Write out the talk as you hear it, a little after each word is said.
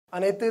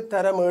அனைத்து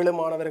தரம் 7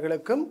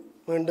 மாணவர்களுக்கும்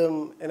மீண்டும்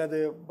எனது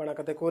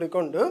வணக்கத்தை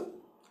கூறிக்கொண்டு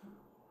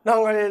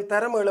நாங்கள்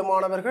தரம் 7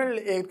 மாணவர்கள்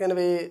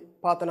ஏற்கனவே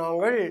பார்த்த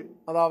நாங்கள்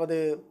அதாவது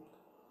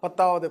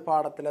 10வது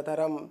பாடத்தில்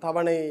தரம்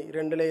தவணை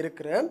 2ல்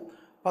இருக்கிற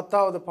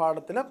 10வது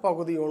பாடத்தில்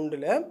பகுதி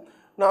 1ல்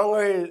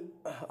நாங்கள்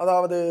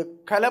அதாவது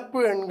கலப்பு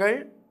எண்கள்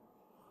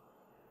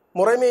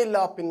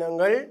முறைமையில்லா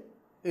பின்னங்கள்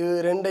இது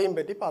ரெண்டையும்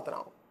பற்றி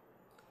பார்த்தோம்.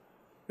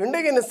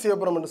 இன்றைக்கு என்ன செய்ய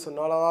போகிறோம் என்று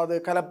சொன்னால் அதாவது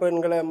கலப்பு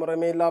எண்களை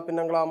முறைமையில்லா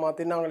பின்னங்களாக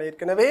மாற்றி நாங்கள்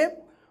ஏற்கனவே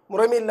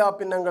முறைமையில்லா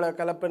பின்னங்களை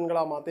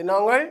கலப்பெண்களாக மாற்றி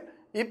நாங்கள்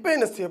இப்போ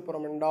என்ன செய்ய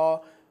போகிறோம்டா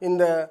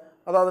இந்த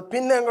அதாவது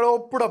பின்னங்களை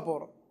ஒப்பிட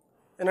போகிறோம்.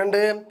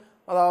 என்னண்டு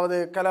அதாவது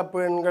கலப்பு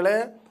எண்களை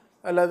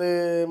அல்லது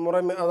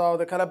முறைமை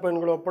அதாவது கலப்பு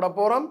எண்களை ஒப்பிட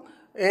போகிறோம்,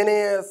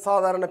 ஏனைய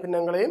சாதாரண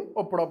பின்னங்களையும்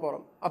ஒப்பிட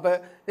போகிறோம். அப்போ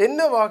என்ன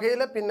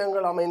வகையில்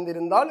பின்னங்கள்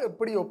அமைந்திருந்தால்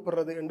எப்படி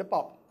ஒப்பிடுறது என்று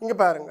பார்ப்போம். இங்கே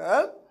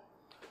பாருங்கள்,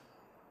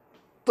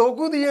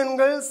 தொகுதி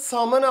எண்கள்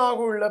சமனாக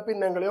உள்ள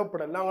பின்னங்களை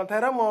ஒப்பிடல் நாங்கள்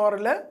தரம்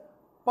 6ல்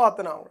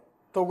பார்த்து நாங்கள்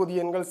தொகுதி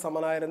எண்கள்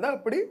சமனாக இருந்தால்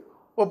எப்படி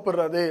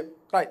ஒப்பிடுறது.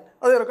 ரைட்,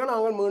 அது இருக்க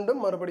நாங்கள் மீண்டும்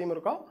மறுபடியும்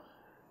இருக்கா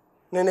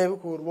நினைவு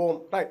கூறுவோம்.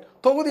 ரைட்,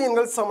 தொகுதி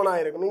எண்கள்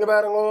சமனாக இருக்கும். இங்கே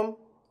பாருங்க,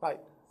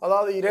 ரைட்,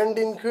 அதாவது 2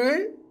 இன்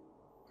கீழ்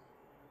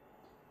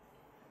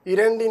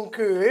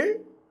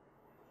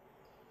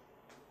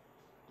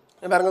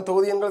பாருங்க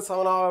தொகுதி எண்கள்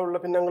சமனாக உள்ள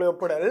பின்னங்களை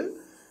ஒப்பிடல்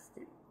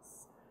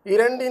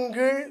 2 இன்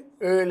கீழ்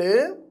 7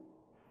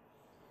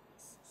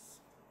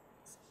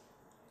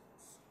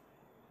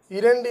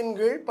 2 இன்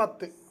கீழ்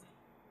 10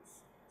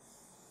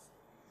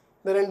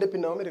 இந்த ரெண்டு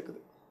பின்னமும் இருக்குது.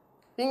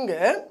 இங்கே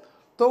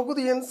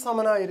தொகுதி எண்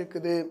சமனாக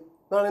இருக்குது.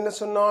 நான் என்ன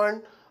சொன்னான்,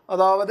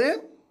 அதாவது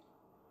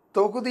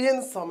தொகுதி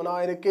எண்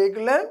சமனாக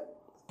இருக்கைக்குள்ள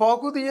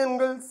பகுதி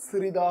எண்கள்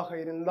சிறிதாக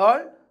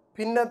இருந்தால்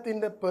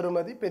பின்னத்தின்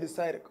பெறுமதி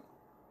பெருசாக இருக்கும்.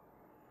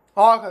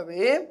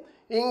 ஆகவே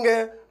இங்கே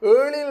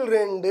 7ல்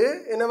 2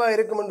 என்னவா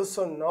இருக்கும் என்று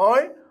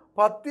சொன்னால்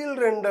 10ல்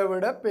 2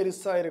 விட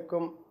பெருசாக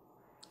இருக்கும்.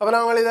 அப்போ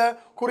நாங்கள் இதை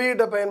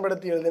குறியீட்டை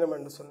பயன்படுத்தி எழுதினோம்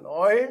என்று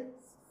சொன்னால்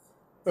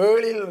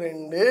 7ல்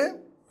 2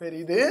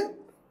 பெரிது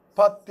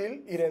 10ல்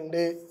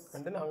 2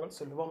 என்று நாங்கள்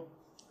சொல்லுவோம்.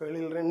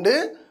 7ல் 2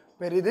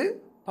 பெரிது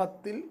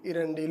 10ல்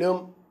 2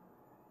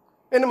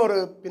 என்னும் ஒரு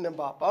பின்னம்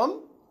பார்ப்போம்.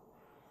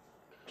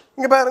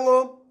 இங்கே பாருங்க,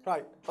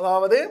 ரைட்,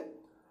 அதாவது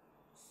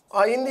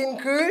 5 இன்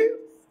கீழ்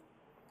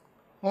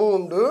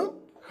 3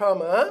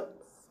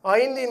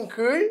 5 இன்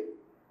கீழ்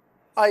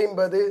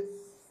 50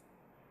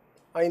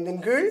 5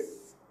 இன் கீழ்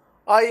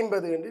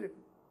 50 என்று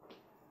இருக்கு.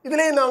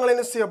 இதிலே நாங்கள்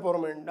என்ன செய்ய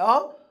போகிறோம்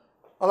என்றால்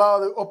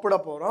அதாவது ஒப்பிட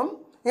போகிறோம்.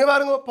 இங்கே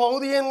பாருங்க,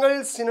 பகுதி எண்கள்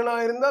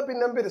சின்னனாக இருந்தால்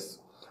பின்னம் பெருசு.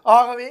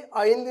 ஆகவே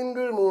 5 இன்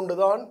கீழ் 3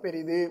 தான்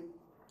பெரிது.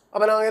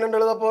 அப்போ நாங்கள் என்ன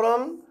எழுத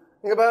போகிறோம்,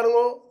 இங்கே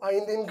பாருங்க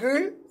 5 இன்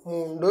கீழ்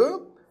 3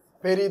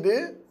 பெரிது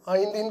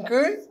 5 இன்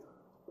கீழ்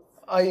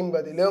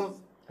 50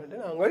 என்று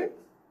நாங்கள்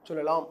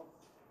சொல்லலாம்.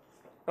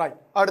 ரைட்,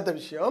 அடுத்த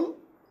விஷயம்,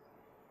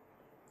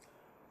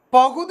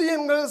 பகுதி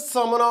எண்கள்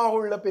சமனாக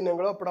உள்ள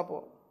பின்னங்களை ஒப்பிட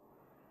போகிறோம்.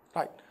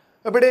 ரைட்,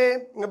 எப்படி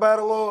இங்கே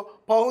பாருங்க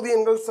பகுதி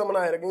எண்கள்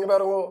சமனாக இருக்கு. இங்கே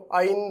பாருங்க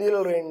 5ல்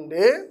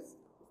 2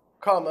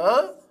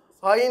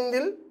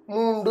 5ல்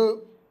 3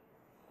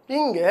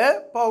 இங்கே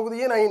பகுதி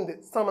எண் 5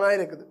 சமனாக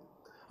இருக்குது.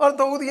 ஆனால்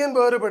தொகுதி எண்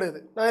வேறுபடுது.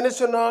 நான் என்ன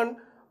சொன்னான்,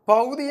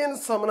 பகுதி எண்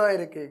சமனாக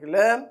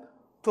இருக்கையில்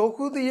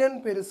தொகுதி எண்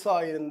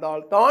பெருசாக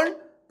இருந்தால் தான்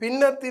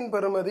பின்னத்தின்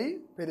பெறுமதி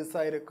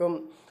பெருசாக இருக்கும்.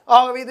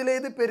 ஆகவே இதில்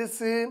எது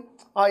பெருசு,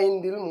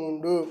 5ல்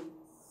 3.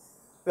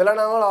 இதெல்லாம்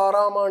நாங்கள்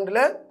 6ஆம்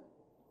ஆண்டில்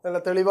நல்ல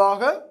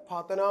தெளிவாக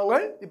பார்த்த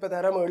நாங்கள் இப்போ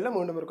தரம் 7ல்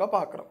மீண்டும் ஒருக்கா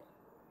பார்க்குறோம்.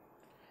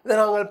 இதை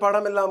நாங்கள்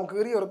படம் எல்லாம்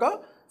கீறி ஒருக்கா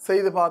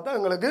செய்து பார்த்தா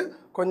எங்களுக்கு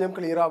கொஞ்சம்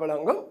கிளியராக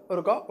விளங்கும்.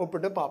 ஒருக்கா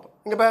ஒப்பிட்டு பார்ப்போம்.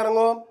 இங்கே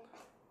பாருங்க,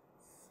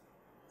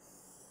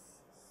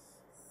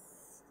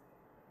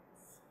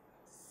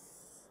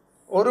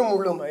 ஒரு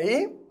முழுமை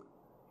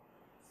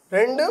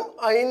 2ம்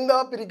 5ஆ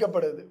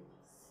பிரிக்கப்படுது.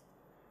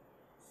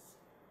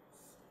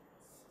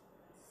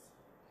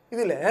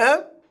 இதில்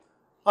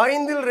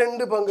 5ல்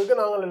 2 பங்குக்கு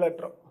நாங்கள்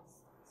இலட்டுறோம்.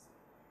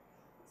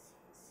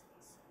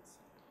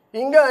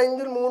 இங்கே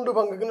 5ல் 3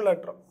 பங்குக்கு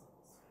இலட்டுறோம்.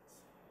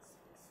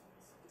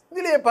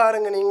 இதிலே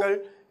பாருங்க நீங்கள்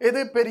எது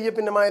பெரிய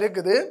பின்னமாக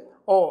இருக்குது.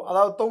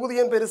 அதாவது தொகுதி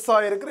எண்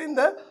பெருசாக இருக்கிற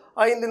இந்த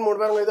 5ல் 3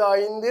 பாருங்க, இது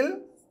 5ல்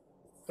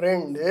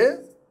 2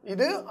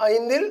 இது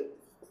 5ல்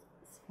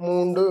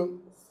 3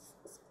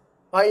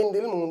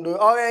 5ல் 3.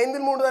 ஆக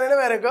 5ல் 3 தானே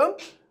வேற இருக்கும்,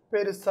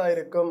 பெருசாக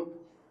இருக்கும்.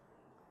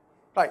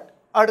 ரைட்,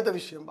 அடுத்த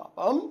விஷயம்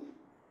பார்ப்போம்.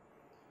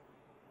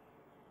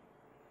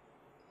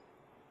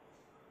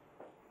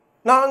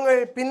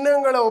 நாங்கள்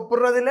பின்னங்களை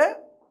ஒப்புறதில்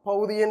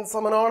பகுதி எண்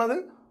சமனானது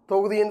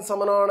தொகுதி எண்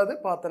சமனானது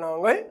பார்த்த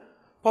நாங்கள்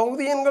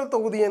பகுதி எண்கள்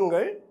தொகுதி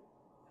எண்கள்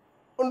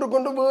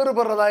ஒன்றுக்கொண்டு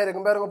வேறுபடுறதாக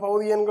இருக்கும். பாருங்க,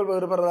 பகுதி எண்கள்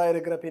வேறுபடுறதாக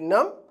இருக்கிற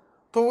பின்னம்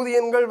தொகுதி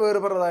எண்கள்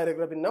வேறுபடுறதாக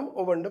இருக்கிற பின்னம்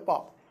ஒவ்வொன்று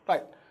பார்ப்போம்.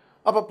 ரைட்,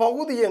 அப்போ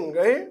பகுதி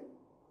எண்கள்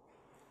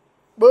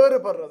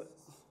வேறுபடுறது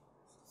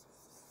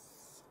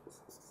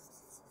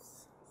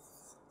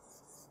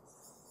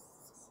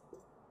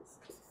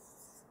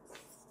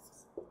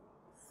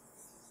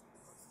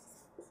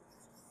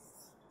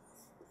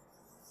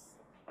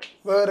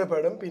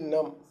வேறுபடும்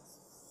பின்னம்.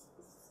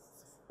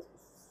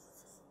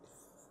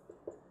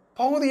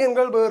 பகுதி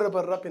எண்கள்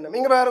வேறுபடுற பின்னம்.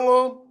 இங்கே பாருங்க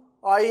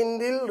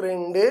 5ல்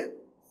 2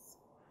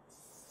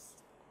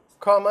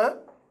 கம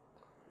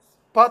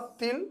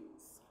 10ல்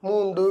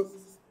 3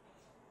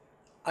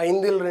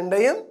 5ல்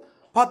 2ஐயும்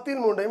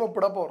 10ல் 3ஐயும்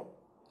ஒப்பிட போகிறோம்.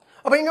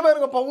 அப்போ இங்கே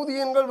பாருங்க பகுதி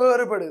எண்கள்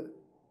வேறுபடுது.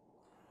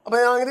 அப்போ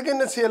நாங்கள் இதுக்கு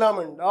என்ன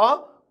செய்யலாம்டா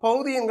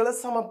பகுதி எண்களை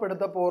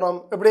சமப்படுத்த போகிறோம்.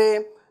 எப்படி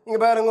இங்கே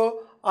பாருங்க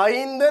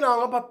 5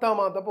 நாங்கள் 10ஆக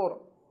மாற்ற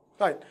போகிறோம்.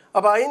 ரைட்.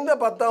 அப்போ 5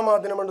 10ஆக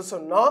மாற்றினோம்னு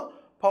சொன்னால்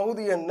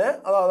பகுதி எண்ணை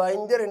அதாவது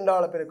 5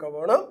 2ஆல் பெருக்க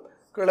வேணும்,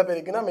 கீழே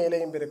பெருக்கினா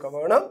மேலேயும் பெருக்க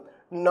வேணும்,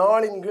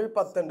 4ன் கீழ்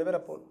 10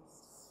 பெறப்போம்.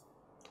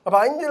 அப்போ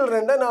 5ல்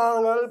 2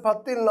 நாங்கள்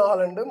 10ல்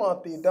 4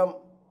 மாற்றிட்டோம்.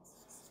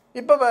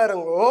 இப்போ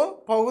பாருங்கோ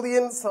பகுதி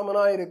எண்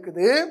சமனாக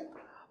இருக்குது.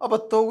 அப்போ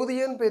தொகுதி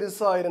எண்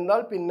பெருசாக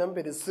இருந்தால் பின்னம்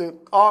பெருசு.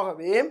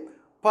 ஆகவே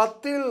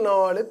 10ல்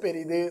 4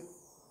 பெரிது.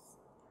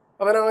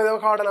 அப்போ நாங்கள் இதை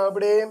காட்டலாம்.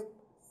 அப்படி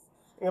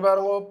இங்கே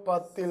பாருங்க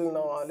 10ல்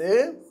 4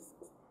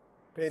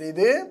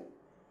 பெரிது,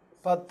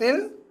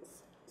 10ல்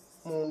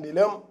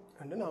 3லும்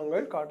என்று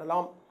நாங்கள்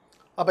காட்டலாம்.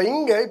 அப்போ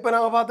இங்கே இப்போ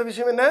நாங்கள் பார்த்த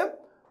விஷயம் என்ன?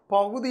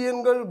 பகுதி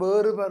எண்கள்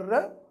வேறுபடுற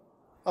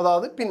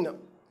அதாவது பின்னம்.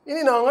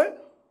 இனி நாங்கள்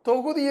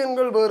தொகுதி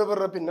எண்கள்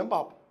வேறுபடுற பின்னம்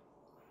பார்ப்போம்.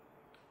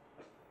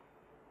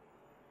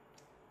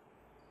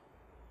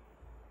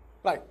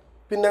 ரைட்.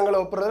 பின்னங்களை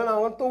ஒப்புறதுல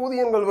நாங்கள் தொகுதி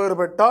எண்கள்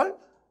வேறுபட்டால்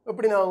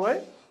எப்படி நாங்கள்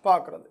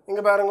பார்க்குறது?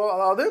 இங்கே பாருங்க,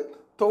 அதாவது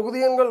தொகுதி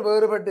எண்கள்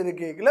வேறுபட்டு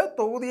இருக்கையில்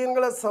தொகுதி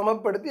எண்களை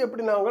சமப்படுத்தி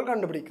எப்படி நாங்கள்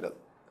கண்டுபிடிக்கிறது?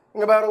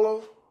 இங்கே பாருங்க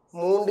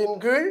 3ன்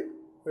கீழ்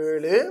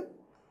 7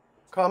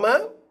 கம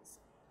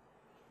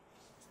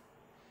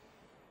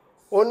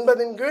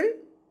 9ன் கீழ்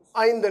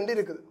 5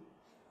 இருக்குது.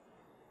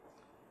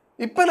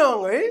 இப்போ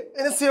நாங்கள்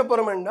என்ன செய்ய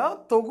போகிறோம்னா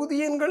தொகுதி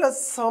எண்களை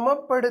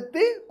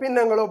சமப்படுத்தி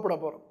பின்னங்களை ஒப்பிட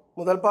போகிறோம்.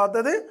 முதல்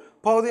பார்த்தது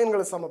பகுதி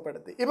எண்களை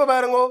சமப்படுத்தி. இப்போ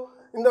பாருங்க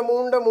இந்த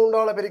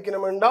 3ஆல்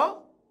பெருக்கணும்டா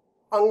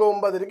அங்கே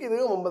 9 இருக்குது,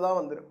 இது 9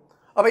 வந்துடும்.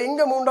 அப்போ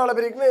இங்கே 3ஆல்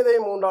பெருக்கணும், இதை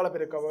 3ஆல்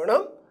பெருக்க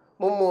வேணும்.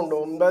 3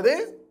 9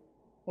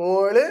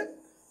 7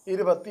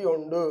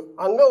 21,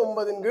 அங்கே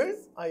 9ன் கீழ்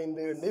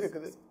 5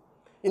 இருக்குது.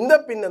 இந்த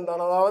பின்னம்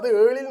தான், அதாவது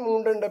 7ல்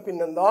 3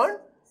 பின்னம் தான்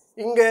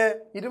இங்கே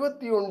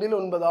 21ல்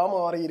 9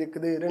 மாறி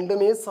இருக்குது.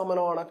 ரெண்டுமே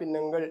சமனான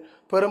பின்னங்கள்,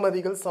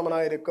 பெறுமதிகள்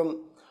சமனாக இருக்கும்.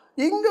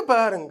 இங்கே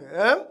பாருங்க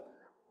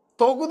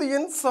தொகுதி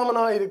எண்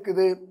சமனாக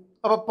இருக்குது.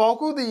 அப்போ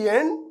பகுதி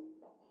எண்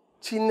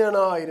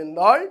சின்னனாக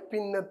இருந்தால்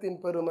பின்னத்தின்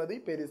பெறுமதி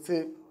பெருசு.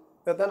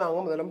 இதைத்தான்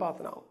நாங்கள் முதல்ல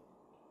பார்த்தோம்.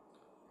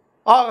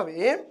 ஆகவே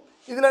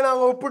இதில்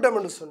நாங்கள்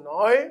ஒப்பிட்டோம்னு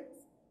சொன்னால்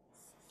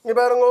இங்கே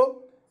பாருங்க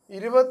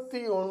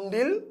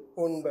 21ல்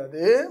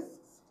 9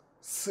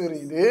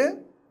 சிறிது,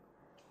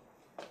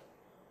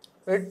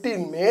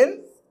 8ன் மேல்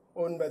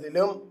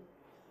 9லும்.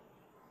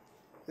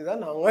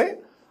 இதுதான் நாங்கள்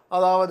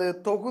அதாவது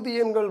தொகுதி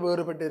எண்கள்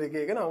வேறுபட்டு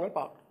இருக்க நாங்கள்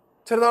பார்க்கணும்.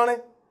 சரிதானே?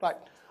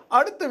 ரைட்.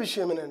 அடுத்த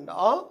விஷயம் என்னென்னா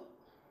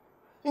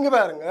இங்கே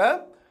பாருங்க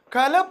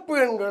கலப்பு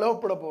எண்களை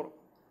ஒப்பிட போகிறோம்.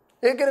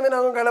 ஏற்கனவே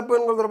நாங்கள் கலப்பு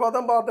எண்கள் தொடர்பாக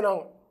தான்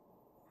பார்த்துனாங்க.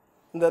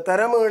 இந்த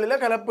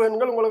தரமுகளில் கலப்பு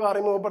எண்கள் உங்களுக்கு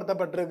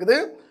அறிமுகப்படுத்தப்பட்டிருக்குது.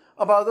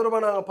 அப்போ அது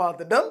தொடர்பாக நாங்கள்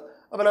பார்த்துட்டோம்.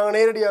 அப்போ நாங்கள்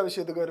நேரடியாக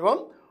விஷயத்துக்கு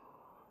வருவோம்.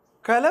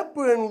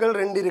 கலப்பு எண்கள்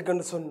 2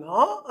 இருக்குன்னு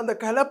சொன்னால் அந்த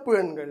கலப்பு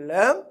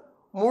எண்களில்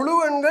முழு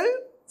எண்கள்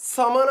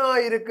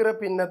சமனாக இருக்கிற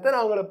பின்னத்தை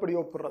நாங்கள் எப்படி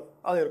ஒப்பிடுறது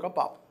அது இருக்க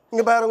பார்ப்போம்.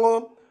 இங்கே பாருங்க,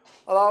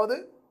 அதாவது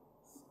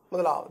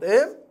முதலாவது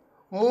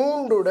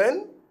 3உடன்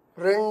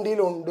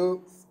 2ல் 1.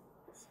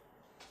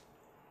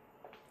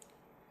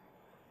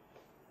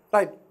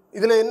 ரைட்.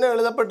 இதில் என்ன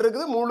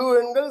எழுதப்பட்டிருக்குது? முழு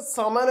எண்கள்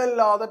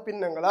சமனில்லாத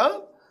பின்னங்களா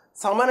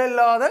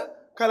சமனில்லாத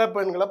கலப்பு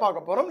எண்களை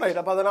பார்க்க போகிறோம். ரைட்.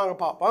 அப்போ அதை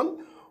நாங்கள் பார்ப்போம்.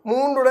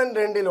 3உடன்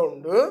 2ல்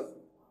 1,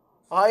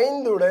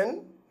 5உடன்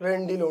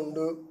 2ல்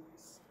 1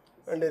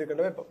 2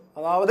 இருக்குன்னு வைப்போம்.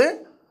 அதாவது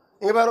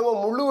இங்கே பாருங்க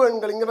முழு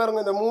எண்கள், இங்கே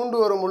பாருங்க இந்த 3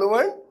 ஒரு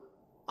முழுவன்,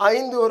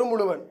 5 ஒரு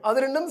முழுவன், அது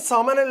ரெண்டும்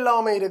சமன்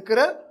இல்லாமல் இருக்கிற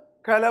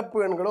கலப்பு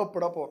எண்களை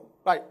ஒப்பிட போகிறோம்.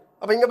 ரைட்.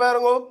 அப்போ இங்கே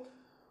பாருங்க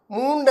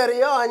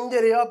 3.5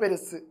 5.5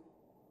 பெருசு,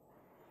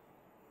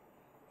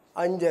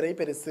 5.5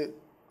 பெருசு.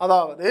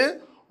 அதாவது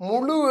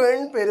முழு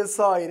எண்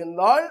பெருசாக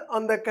இருந்தால்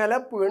அந்த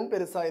கலப்பு எண்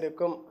பெருசாக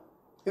இருக்கும்.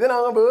 இதை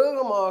நாங்கள்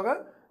வேகமாக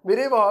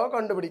விரைவாக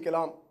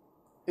கண்டுபிடிக்கலாம்.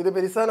 இது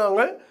பெருசாக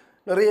நாங்கள்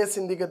நிறைய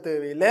சிந்திக்க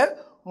தேவையில்லை.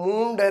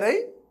 3.5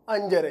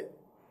 5.5,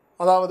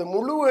 அதாவது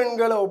முழு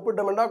எண்களை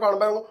ஒப்பிட்டோம்னா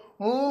காணப்பாங்க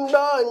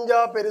 3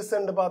 5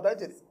 பெருசுன்னு பார்த்தா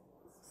சரி,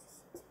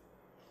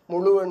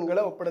 முழு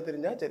எண்களை ஒப்பிட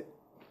தெரிஞ்சா சரி.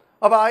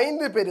 அப்போ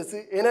 5 பெருசு.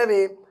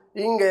 எனவே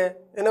இங்கே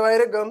என்னவா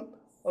இருக்கும்?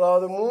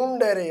 அதாவது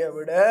 3.5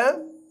 விட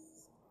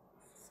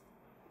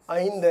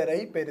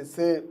 5.5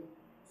 பெருசு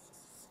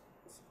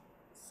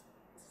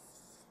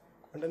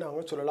என்று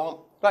நாங்கள் சொல்லலாம்.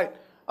 ரைட்.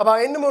 அப்போ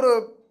இன்னும் ஒரு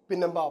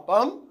பின்னம்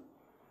பார்ப்போம்.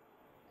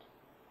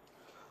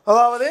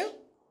 அதாவது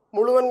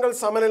முழுவன்கள்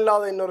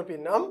சமனில்லாத இன்னொரு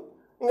பின்னம்.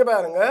 இங்கே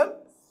பாருங்க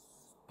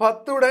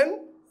 10உடன்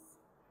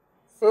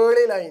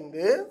 7ல்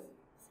 5,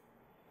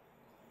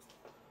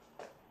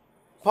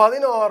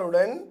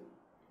 16உடன்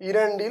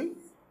 2ல்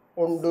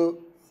 1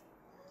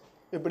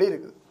 இப்படி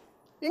இருக்குது.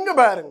 இங்கே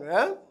பாருங்க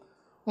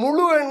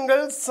முழு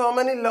எண்கள்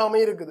சமன்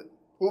இல்லாமல் இருக்குது.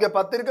 இங்கே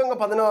 10 இருக்குது, அங்கே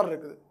 16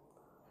 இருக்குது.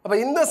 அப்போ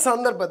இந்த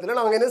சந்தர்ப்பத்தில்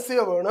நாங்கள் என்ன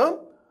செய்ய வேணும்?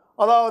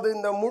 அதாவது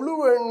இந்த முழு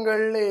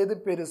எண்களில் எது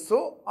பெருசோ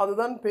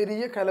அதுதான்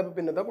பெரிய கலப்பு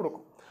பின்னத்தை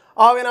கொடுக்கும்.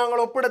 ஆகவே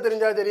நாங்கள் ஒப்பிட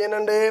தெரிஞ்சா சரி.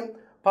 என்னண்டு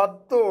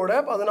 10ஓட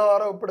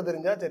 16 ஒப்பிட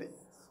தெரிஞ்சா சரி.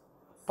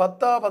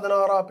 10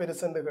 16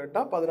 பெருசுன்னு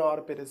கேட்டால்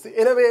 16 பெருசு.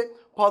 எனவே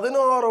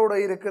 16ஓட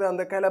இருக்கிற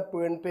அந்த கலப்பு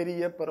எண்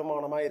பெரிய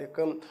பெருமானமாக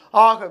இருக்கும்.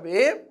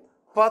 ஆகவே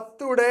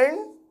 10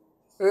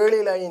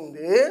 7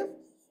 5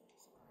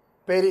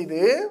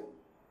 பெரிது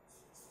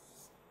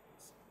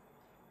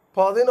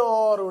 16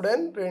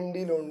 2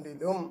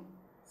 1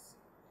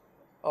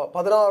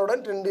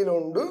 16 2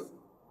 1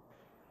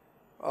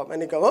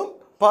 மன்னிக்கவும்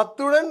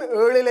 10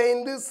 7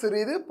 5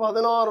 சிறிது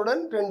 16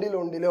 2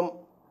 1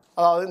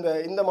 அதாவது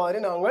இந்த மாதிரி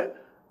நாங்கள்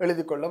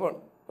எழுதி கொள்ள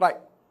வேணும்.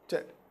 ரைட்,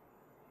 சரி.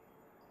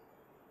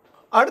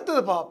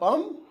 அடுத்தது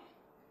பார்ப்போம்,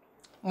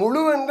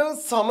 முழு எண்கள்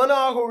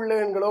சமனாக உள்ள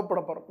எண்களோ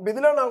போடப்படும்.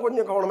 இதில் நான்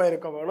கொஞ்சம் கவனமாக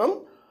இருக்க வேணும்.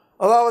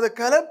 அதாவது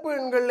கலப்பு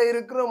எண்களில்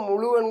இருக்கிற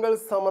முழு எண்கள்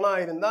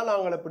சமனாக இருந்தால்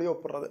நாங்கள் எப்படி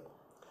ஒப்புறது.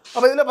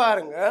 அப்போ இதில்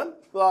பாருங்க,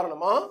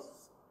 உதாரணமாக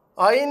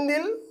 5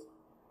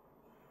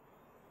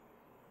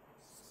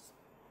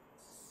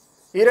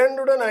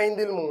 2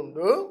 5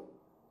 3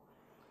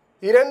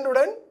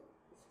 2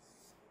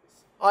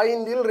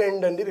 5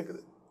 2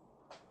 இருக்குது.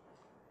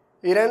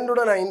 2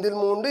 5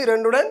 3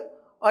 2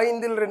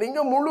 5 2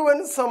 இங்கே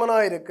முழுவன்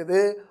சமனாக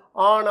இருக்குது.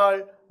 ஆனால்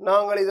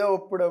நாங்கள் இதை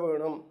ஒப்பிட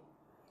வேணும்.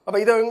 அப்போ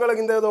இதை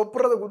எங்களுக்கு இந்த இதை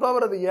ஒப்புறதுக்கு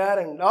உதவுறது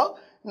யாருண்டா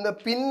இந்த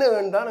பின்ன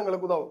எண் தான்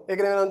எங்களுக்கு உதவும்.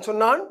 ஏற்கனவே நான்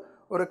சொன்னான்,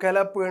 ஒரு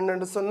கலப்பு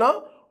எண்ணு சொன்னால்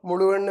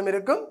முழு எண்ணும்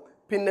இருக்கும்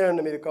பின்ன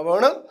எண்ணும் இருக்க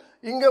வேணும்.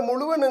 இங்கே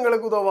முழுவன்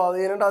எங்களுக்கு உதவாது,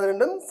 ஏனென்றால் அது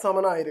ரெண்டும்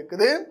சமனாக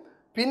இருக்குது.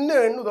 பின்ன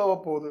எண் உதவ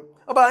போகுது.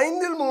 அப்போ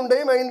 5 3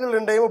 5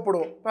 2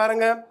 ஒப்பிடுவோம்.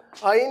 பாருங்க,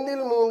 5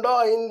 3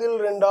 5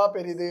 2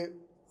 பெரிது.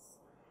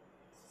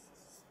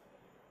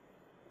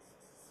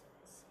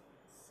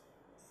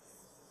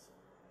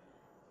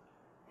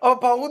 அப்போ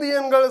பகுதி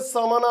எண்கள்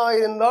சமனாக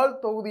இருந்தால்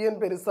தொகுதி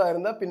எண் பெருசாக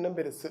இருந்தால் பின்னம்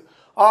பெருசு.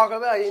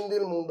 ஆகவே 5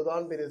 3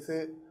 தான் பெருசு.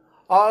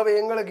 ஆகவே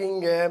எங்களுக்கு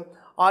இங்கே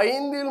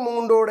 5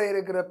 3ஓட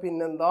இருக்கிற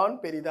பின்னம் தான்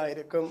பெரிதாக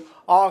இருக்கும்.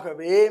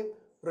 ஆகவே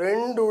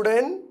 2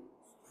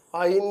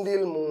 5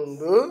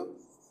 3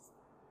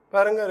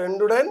 பாருங்க,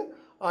 2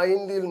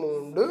 5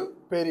 3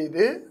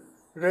 பெரிது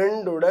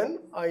 2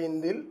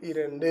 5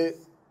 2.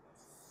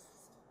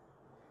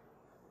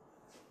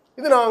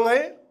 இது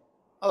நாங்கள்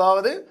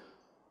அதாவது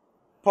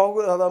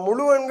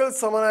முழு எண்கள்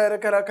சமனாக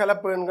இருக்கிற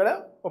கலப்பு எண்களை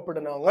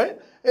ஒப்பிடு நாங்கள்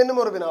இன்னும்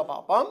ஒரு வினா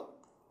பார்ப்போம்.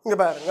 இங்கே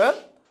பாருங்க,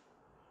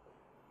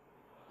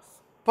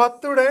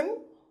 10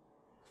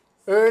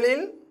 7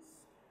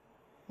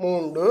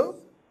 3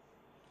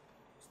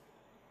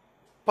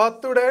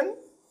 10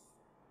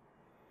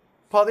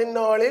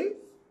 14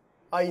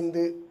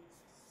 5.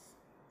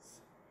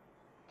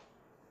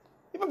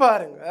 இப்போ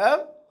பாருங்க,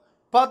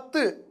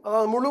 10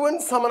 அதாவது முழுவன்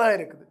சமனாக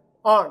இருக்குது.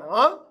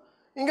 ஆனால்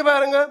இங்கே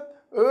பாருங்க,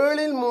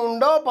 7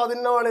 3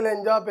 14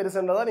 5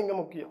 பெருசுன்றதான் இங்கே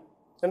முக்கியம்.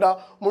 ஏண்டா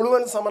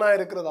முழுவன் சமனாக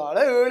இருக்கிறதால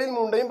 7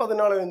 3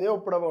 14 5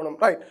 ஒப்பிட வேணும்.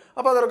 ரைட்,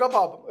 அப்போ அதற்காக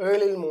பார்ப்போம்.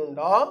 7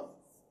 3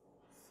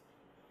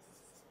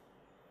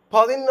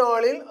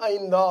 14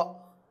 5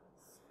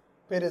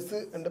 பெருசு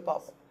என்று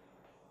பார்ப்போம்.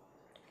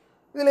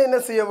 இதில் என்ன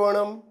செய்ய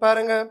வேணும்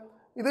பாருங்க,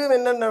 இது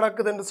என்ன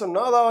நடக்குதுன்னு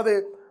சொன்னால், அதாவது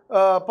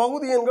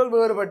பகுதி எண்கள்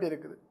வேறுபட்டு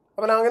இருக்குது.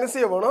 அப்போ நாங்கள் என்ன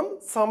செய்ய வேணும்,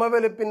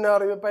 சமவெளி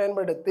பின்னறிவை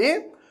பயன்படுத்தி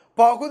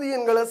பகுதி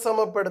எண்களை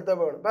சமப்படுத்த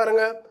வேணும்.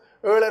 பாருங்க,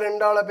 7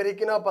 2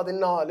 பெருக்கினா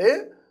 14,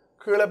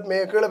 கீழே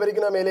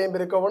பெருக்கினா மேலேயும்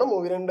பெருக்க வேணும்,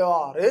 2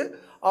 6.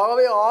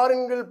 ஆகவே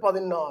 6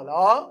 14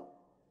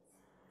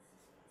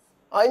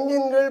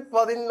 5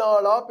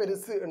 14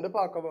 பெருசு என்று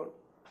பார்க்க வேணும்.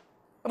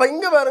 அப்போ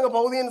இங்கே பாருங்க,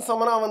 பகுதியின்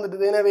சமனாக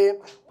வந்துட்டுது. எனவே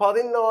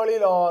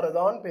 14 6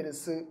 தான்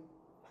பெருசு.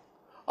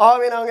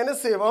 ஆகவே நாங்கள் என்ன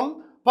செய்வோம்,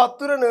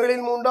 10 7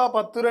 3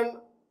 10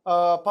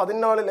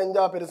 14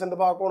 5 பெருசுன்னு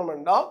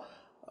பார்க்கணுமெண்டா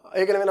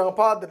ஏற்கனவே நாங்கள்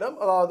பார்த்துட்டோம்.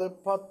 அதாவது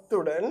 10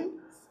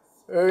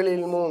 7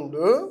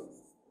 3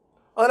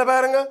 அதில்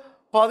பாருங்க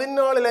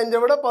 14 5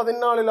 விட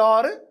 14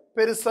 6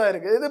 பெருசாக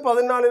இருக்குது. இது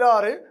 14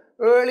 6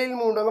 7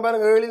 3 அங்கே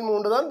பாருங்க, 7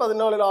 3 தான்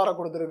 14 6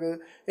 கொடுத்துருக்கு.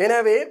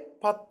 எனவே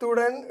 10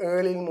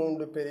 7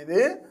 3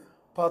 பெரிது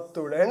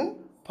 10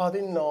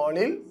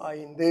 14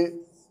 5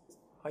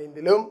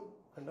 5லும்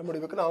என்ற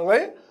முடிவுக்கு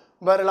நாங்கள்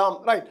வரலாம்.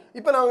 ரைட்,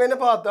 இப்போ நாங்கள் என்ன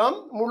பார்த்தோம்,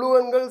 முழு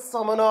எண்கள்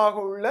சமனாக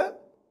உள்ள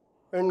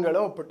எண்களை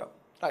ஒப்பிட்டோம்.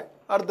 ரைட்,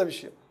 அடுத்த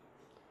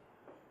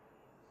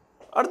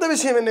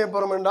விஷயம் என்ன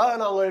போகிறோம்டா,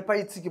 நாங்கள்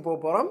பயிற்சிக்கு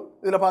போகிறோம்.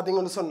 இதில்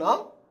பார்த்தீங்கன்னு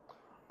சொன்னால்,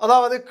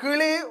 அதாவது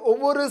கீழே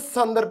ஒவ்வொரு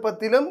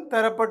சந்தர்ப்பத்திலும்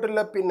தரப்பட்டுள்ள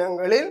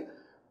பின்னங்களில்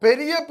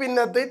பெரிய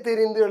பின்னத்தை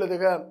தெரிந்து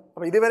எழுதுக.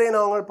 அப்போ இதுவரை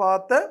நாங்கள்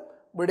பார்த்த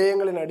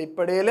விடயங்களின்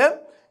அடிப்படையில்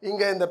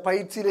இங்கே இந்த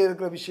பயிற்சியில்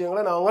இருக்கிற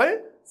விஷயங்களை நாங்கள்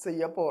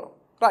செய்ய போகிறோம்.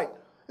 ரைட்,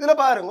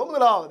 இதில் பாருங்க,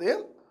 முதலாவது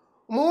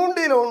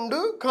 3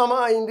 1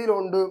 5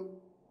 1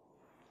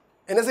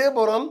 என்ன செய்ய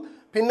போகிறோம்,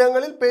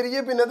 பின்னங்களில் பெரிய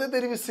பின்னத்தை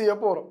தெரிவு செய்ய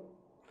போகிறோம்.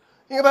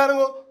 இங்கே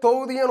பாருங்க,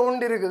 தொகுதி எண்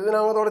 1 இருக்குது.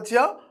 நாங்கள்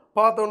தொடர்ச்சியாக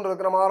பார்த்துட்டு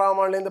இருக்கிறோம், 6ஆம்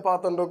ஆண்டுலேருந்து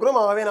பார்த்துட்டு இருக்கிறோம்.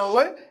 ஆகவே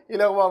நாங்கள்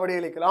இலகுவாக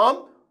விடையளிக்கலாம்.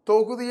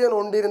 தொகுதி எண்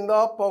 1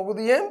 இருந்தால்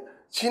பகுதி எண்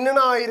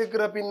சின்னனாக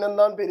இருக்கிற பின்னம்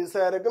தான்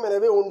பெருசாக இருக்கும்.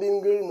 எனவே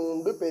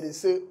 1/3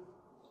 பெருசு,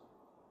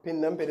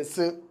 பின்னம்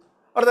பெருசு.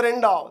 அடுத்த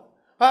ரெண்டாவது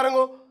பாருங்க,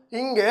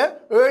 இங்கே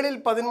 7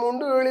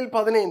 13 7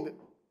 15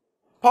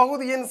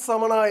 பகுதி எண்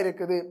சமனாக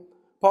இருக்குது.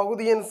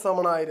 பகுதி எண்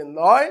சமனாக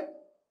இருந்தால்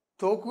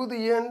தொகுதி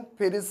எண்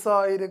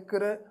பெருசாக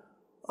இருக்கிற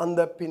அந்த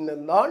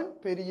பின்னம் தான்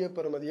பெரிய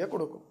பெறுமதியை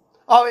கொடுக்கும்.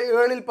 அவை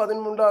 7ல்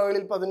 13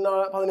 7ல்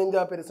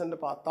 15 பெருசு என்று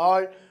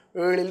பார்த்தால்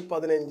 7ல்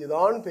 15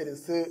 தான்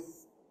பெருசு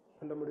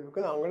என்ற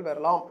முடிவுக்கு நாங்கள்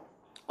வரலாம்.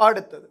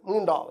 அடுத்தது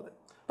மூன்றாவது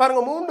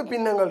பாருங்க, 3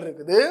 பின்னங்கள்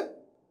இருக்குது,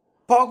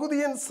 பகுதி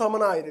எண்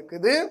சமனா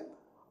இருக்குது,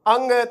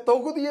 அங்க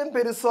தொகுதி எண்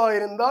பெருசா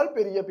இருந்தால்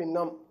பெரிய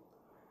பின்னம்.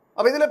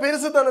 அப்ப இதுல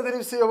பெருசு தானே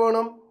தெரிவு செய்ய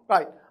வேணும்,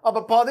 ரைட். அப்ப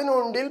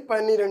 11ல்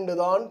 12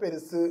 தான்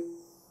பெருசு.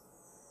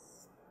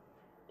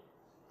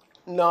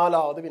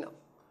 4வது வினா,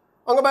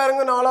 அங்க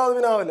பாருங்க 4வது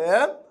வினாவில்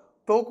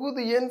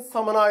தொகுதி எண்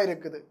சமனா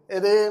இருக்குது.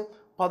 எது?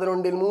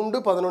 11ல் 3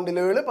 11ல்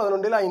 7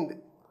 11ல் 5.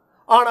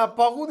 ஆனா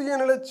பகுதி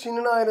எண்ணில்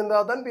சின்னனா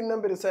இருந்தால் தான்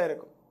பின்னம் பெருசா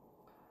இருக்கும்.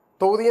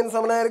 தொகுதி எண்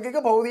சமனா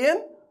இருக்க பகுதி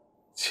எண்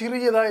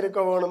சிறியதா இருக்க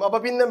வேணும், அப்ப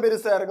பின்னம்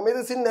பெருசா இருக்கும்.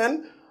 இது சின்னன்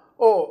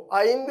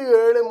 5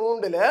 7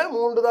 3ல்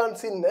 3 தான்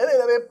சின்னன்,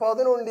 எனவே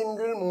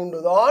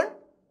 11/3 தான்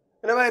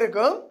என்னவா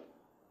இருக்கும்,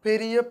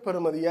 பெரிய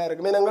பெறுமதியா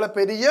இருக்கும். எங்களை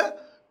பெரிய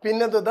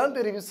பின்னத்தை தான்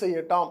தெரிவு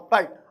செய்யட்டாம்,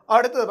 ரைட்.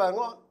 அடுத்தது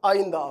பாருங்க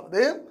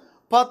 5வது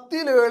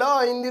 10ல் 7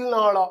 5ல்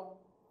 4.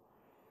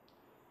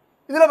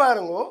 இதுல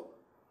பாருங்க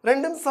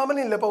ரெண்டும்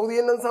சமன் இல்லை, பகுதி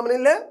எண்ணும் சமன்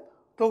இல்லை,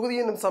 தொகுதி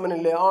எண்ணும் சமன்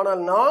இல்லை.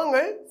 ஆனால்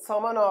நாங்கள்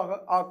சமனாக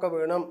ஆக்க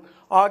வேணும்,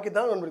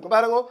 ஆக்கித்தான் கண்டுபிடிக்கும்.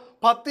 பாருங்க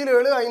 10ல்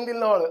 7 5ல்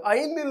 4.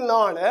 5ல்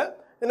 4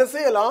 என்ன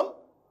செய்யலாம்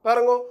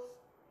பாருங்க,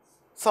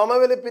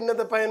 சமவெளி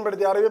பின்னத்தை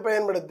பயன்படுத்தி அறிவை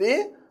பயன்படுத்தி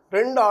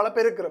 2ஆல்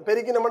பெருக்கிறோம்.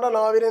 பெருக்கினோம்னா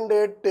 4 2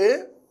 8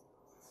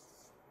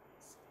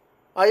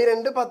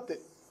 2 10.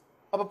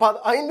 அப்ப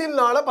 5ல்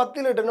 4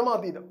 10ல் 8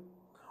 மாத்திடும்.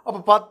 அப்ப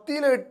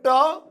 10ல் 8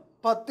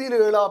 10ல்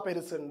 7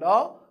 பெருசுண்டா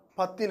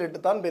 10ல் 8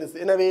 தான் பெருசு.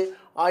 எனவே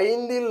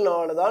 5ல்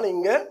 4 தான்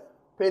இங்க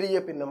பெரிய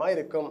பின்னமா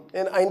இருக்கும்.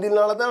 5ல்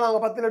 4 தான் நாங்க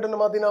 10ல் 8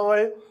 மாத்தினாங்க,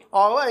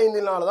 ஆக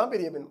 5ல் 4 தான்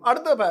பெரிய பின்னம்.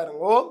 அடுத்த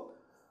பாருங்க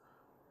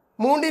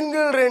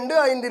 3/2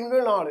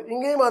 5/4.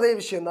 இங்கேயும் அதே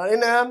விஷயம் தான்.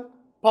 என்ன?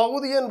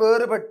 பகுதி எண்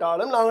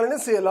வேறுபட்டாலும் நாங்கள் என்ன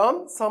செய்யலாம்,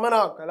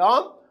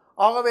 சமனாக்கலாம்.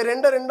 ஆகவே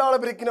 2ஆல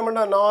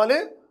பிரிக்கணும்னா 4,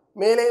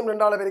 மேலேயும்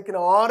 2ஆல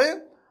பிரிக்கணும் 6.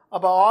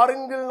 அப்ப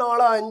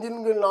 6/4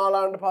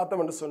 5/4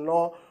 பார்த்தோம்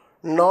சொன்னோம்.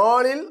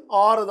 4ல்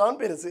 6 தான்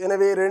பெருசு,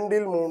 எனவே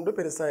 2ல் 3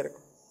 பெருசா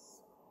இருக்கும்.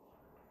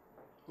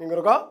 நீங்க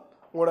இருக்கா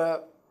உங்களோட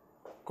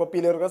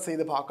கொப்பியில இருக்க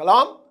செய்து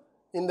பார்க்கலாம்.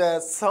 இந்த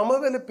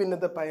சமவெளி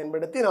பின்னத்தை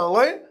பயன்படுத்தி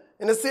நாங்கள்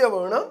என்ன செய்ய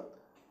வேணும்,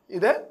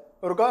 இதை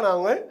ஒருக்கா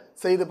நாங்கள்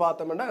செய்து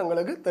பார்த்தோம்னா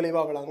எங்களுக்கு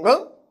தெளிவாகலாங்க.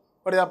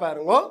 அப்படியா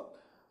பாருங்க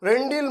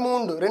 2ல்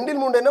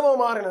 3 என்னவோ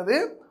மாறினது,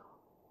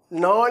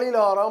 4ல்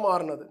 6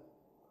 மாறினது.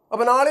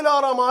 அப்ப 4ல்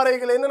 6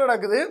 மாறைகள் என்ன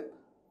நடக்குது,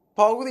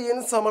 பகுதி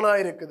எண் சமனா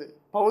இருக்குது.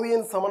 பகுதி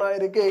எண் சமனா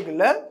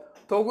இருக்கல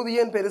தொகுதி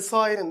எண்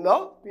பெருசா இருந்தா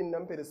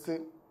பின்னம் பெருசு.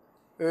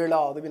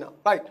 7வது வினா,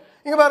 ரைட்.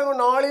 இங்க பாருங்க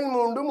 4ல்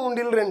 3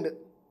 3ல் 2.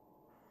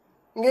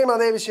 இங்கேயும்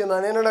அதே விஷயம்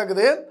தான். என்ன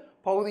நடக்குது,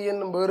 பகுதி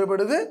எண்ணும்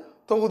வேறுபடுது,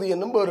 தொகுதி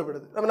எண்ணும்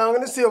வேறுபடுது. அப்ப நாங்க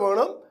என்ன செய்ய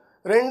வேணும்,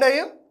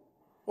 2ஐயும்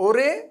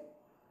ஒரே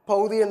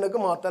பகுதி எண்ணுக்கு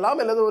மாற்றலாம்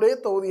அல்லது ஒரே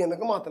தொகுதி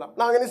எண்ணுக்கு மாற்றலாம்.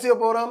 நாங்கள் என்ன செய்ய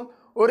போறோம்,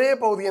 ஒரே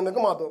பகுதி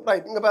எண்ணுக்கு மாற்றுவோம்,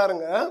 ரைட். இங்க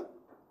பாருங்க,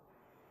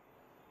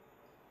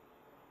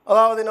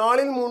 அதாவது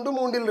 4ல் 3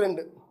 3ல்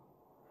 2,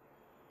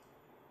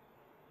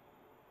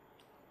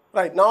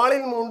 ரைட்.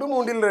 4ல் 3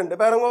 3ல் 2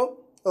 பாருங்க.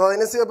 அதாவது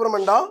என்ன செய்ய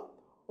போறோம்டா,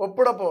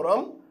 ஒப்பிட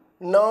போறோம்.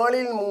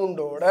 4ல்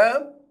 3ஓட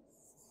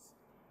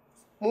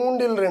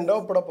 3ல் 2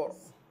 ஒப்பிட போறோம்.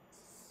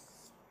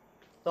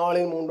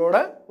 4ல் 3ஓட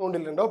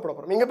 3ல் 2 ஒப்பிட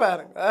போறோம். இங்க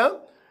பாருங்க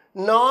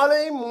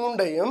 4ஐயும்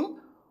 3ஐயும்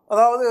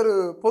அதாவது ஒரு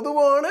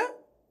பொதுவான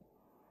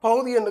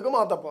பகுதி எண்ணுக்கு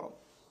மாற்ற போறோம்.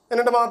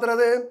 என்னட்டு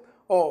மாத்துறது,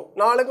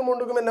 4க்கும்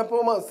 3க்கும் என்ன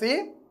போமா, சி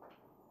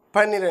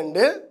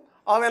 12.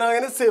 ஆக நாங்கள்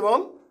என்ன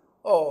செய்வோம்,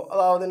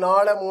 அதாவது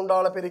 4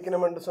 3ஆல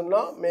பெருக்கணும் என்று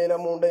சொன்னா மேல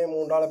 3ஐயும்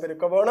 3ஆல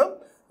பெருக்க வேணும்.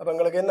 அப்ப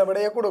எங்களுக்கு என்ன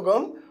விடைய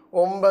கொடுக்கும்,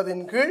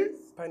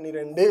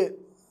 9/12.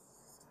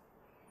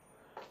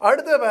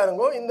 அடுத்த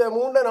பாருங்க, இந்த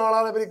 3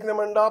 4ஆல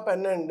பெருக்கணும்டா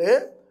 12.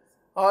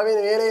 ஆகவே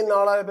மேலே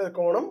 4ஆல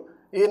பெருக்கணும்.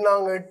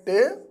 8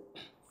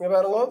 இங்க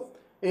பாருங்க,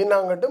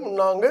 8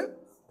 3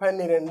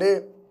 12.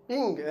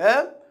 இங்க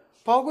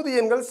பகுதி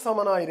எண்கள்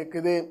சமனா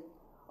இருக்குது.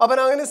 அப்ப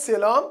நாங்க என்ன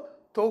செய்யலாம்,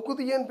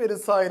 தொகுதி எண்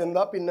பெருசா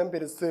இருந்தா பின்னம்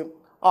பெருசு.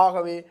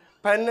 ஆகவே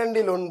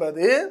 12ல்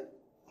 9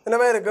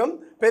 என்னவா இருக்கும்,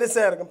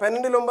 பெருசா இருக்கும்.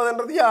 12ல்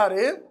 9ன்றது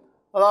யாரு,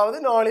 அதாவது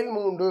 4ல்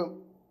 3.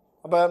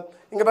 அப்ப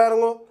இங்க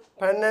பாருங்க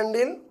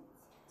 12ல்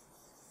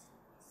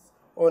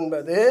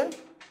 9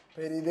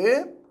 பெரிது,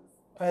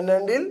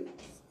 12ல்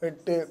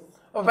 8.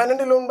 அப்ப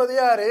 12ல் 9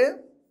 யாரு,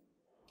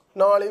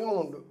 4ல்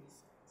 3.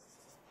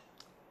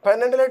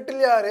 12ல் 8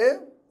 யாரு,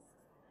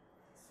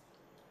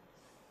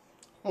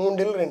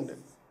 3ல் 2.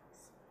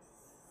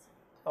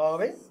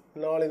 ஆகவே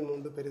 4ல்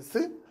 3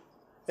 பெருசு.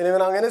 எனவே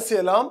நாங்கள் என்ன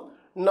செய்யலாம்,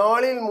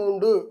 4ல்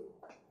 3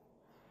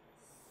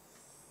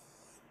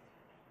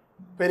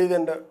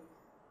 பெரிதென்ற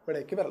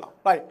விடைக்கு வரலாம்,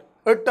 ரைட்.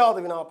 8வது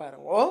வினா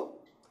பாருங்க,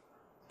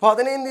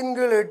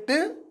 15/8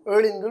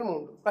 7/3,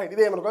 ரைட்.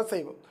 இதே மாதிரி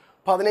செய்வோம்.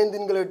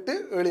 15/8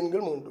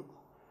 7/3,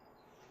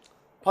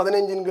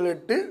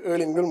 15/8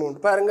 7/3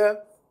 பாருங்க.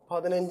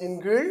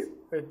 15/8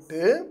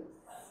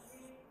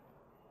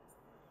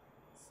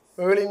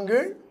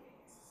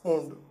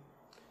 7/3.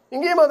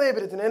 இங்கேயும் அதே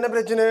பிரச்சனை. என்ன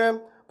பிரச்சனை,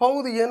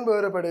 பகுதி எண்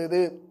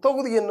வேறுபடுது,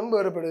 தொகுதி எண்ணும்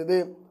வேறுபடுது.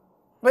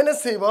 என்ன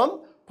செய்வோம்,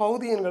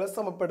 பகுதி எண்களை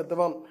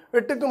சமப்படுத்துவோம்.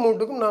 8க்கும்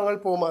 3க்கும்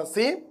நாங்கள்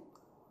போமாசி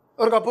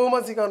ஒரு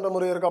பூமசிக்கான்ற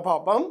முறை இருக்கா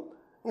பார்ப்போம்.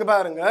 இங்கே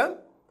பாருங்க,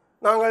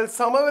 நாங்கள்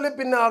சமவெளி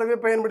பின்ன அறிவை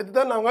பயன்படுத்தி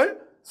தான் நாங்கள்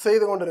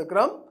செய்து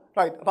கொண்டிருக்கிறோம்.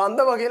 ரைட். அப்போ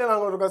அந்த வகையில்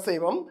நாங்கள் ஒரு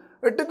செய்வோம்.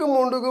 8க்கும்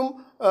 3க்கும்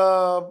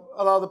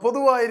அதாவது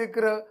பொதுவாக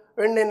இருக்கிற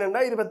எண்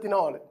என்னென்னா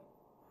 24.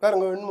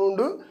 பாருங்க, எண்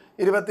 3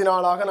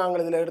 24ஆக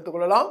நாங்கள் இதில்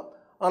எடுத்துக்கொள்ளலாம்.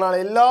 ஆனால்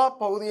எல்லா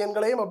பகுதி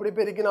எண்களையும் அப்படி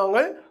பெருக்கி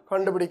நாங்கள்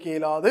கண்டுபிடிக்க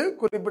இயலாது.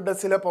 குறிப்பிட்ட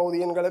சில பகுதி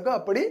எண்களுக்கு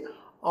அப்படி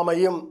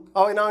அமையும்.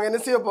 அவை நாங்கள் என்ன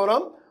செய்ய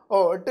போகிறோம்?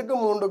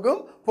 8க்கும்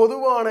 3க்கும்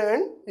பொதுவான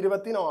எண்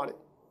 24.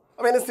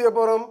 அப்போ என்ன செய்ய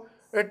போகிறோம்?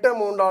 8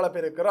 3ஆல்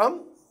பெருக்கிறோம்.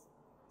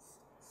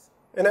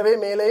 எனவே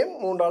மேலேயும்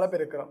 3ஆல்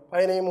பெருக்கிறோம்.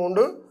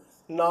 13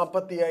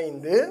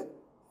 45,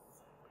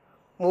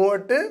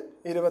 3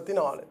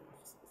 24.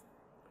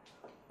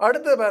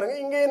 அடுத்து பாருங்க,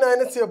 இங்கே நான்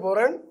என்ன செய்ய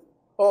போகிறேன்?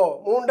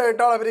 3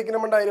 8ஆல்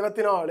பிரிக்கணும்டா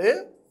 24.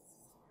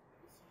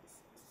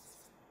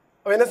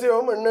 என்ன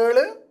செய்வோம்?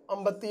 7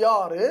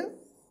 56,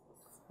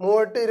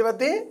 3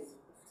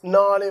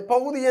 24.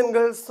 பகுதி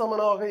எண்கள்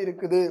சமனாக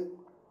இருக்குது.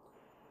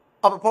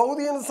 அப்போ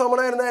பகுதி எண்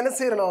சமனாக இருந்தால் என்ன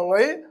செய்யறோம்?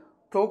 நாங்கள்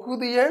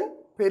தொகுதி எண்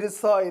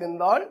பெருசாக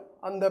இருந்தால்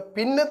அந்த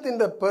பின்னத்தின்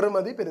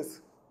பெறுமதி பெருசு.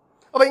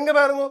 அப்போ இங்கே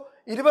பாருங்க,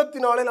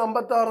 24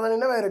 56 தான்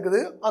என்னவா இருக்குது?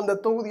 அந்த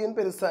தொகுதி எண்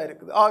பெருசாக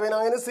இருக்குது. ஆகவே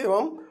நாங்கள் என்ன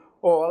செய்வோம்?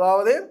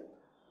 அதாவது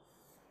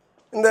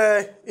இந்த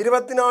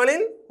 24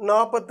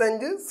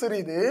 45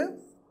 சிறிது,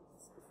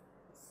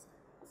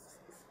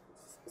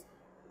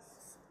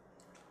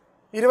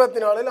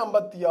 24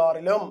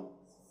 56லும்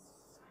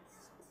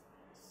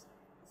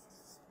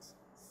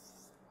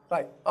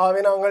ரைட்.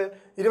 ஆகவே நாங்கள்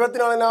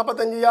 24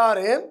 45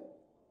 யாரு?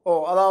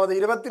 அதாவது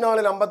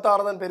 24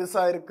 56 தான்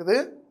பெருசாக இருக்குது.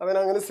 அதை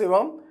நாங்கள் என்ன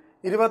செய்வோம்?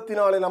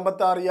 24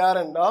 56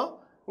 யாருண்டா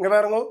இங்கே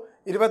பாருங்க,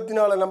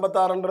 24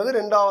 56ன்றது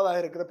 2ஆவதாக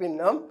இருக்கிற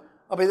பின்னம்.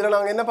 அப்போ இதில்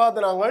நாங்கள் என்ன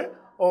பார்த்து நாங்கள்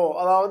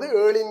அதாவது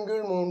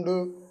 7/3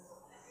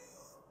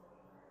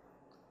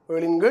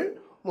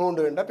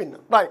 7/3 என்ற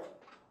பின்னம். ரைட்.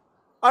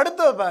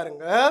 அடுத்தது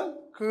பாருங்க,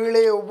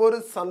 கீழே ஒவ்வொரு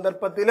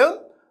சந்தர்ப்பத்திலும்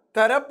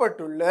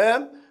தரப்பட்டுள்ள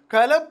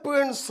கலப்பு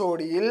எண்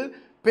சோடியில்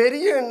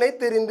பெரிய எண்ணை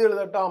தெரிந்து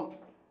எழுதட்டாம்.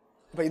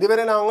 இப்போ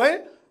இதுவரை நாங்கள்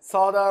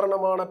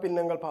சாதாரணமான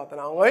பின்னங்கள்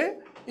பார்த்த நாங்கள்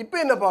இப்போ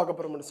என்ன பார்க்க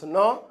போகிறோம்னு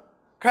சொன்னால்,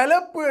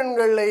 கலப்பு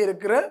எண்களில்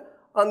இருக்கிற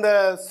அந்த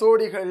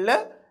சோடிகளில்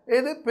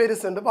எது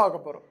பெருசுன்னு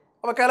பார்க்க போகிறோம்.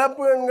 அப்போ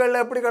கலப்பு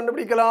எண்களில் எப்படி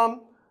கண்டுபிடிக்கலாம்?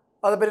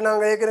 அதை பற்றி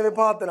நாங்கள் ஏற்கனவே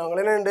பார்த்து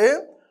நாங்கள் என்னென்று,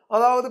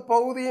 அதாவது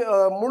பகுதி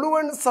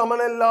முழுவெண்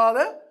சமனில்லாத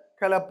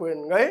கலப்பு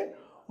எண்கள்,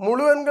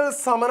 முழுவெண்கள்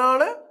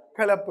சமனான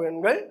கலப்பு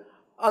எண்கள்,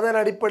 அதன்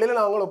அடிப்படையில்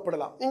நாங்கள்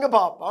ஒப்பிடலாம். இங்கே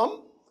பார்ப்போம்,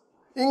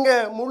 இங்கே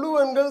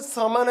முழுவெண்கள்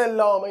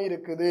சமனில்லாமல்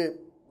இருக்குது.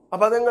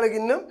 அப்போ அது எங்களுக்கு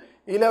இன்னும்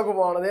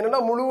இலகுவானது.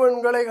 என்னென்னா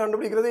முழுவெண்களை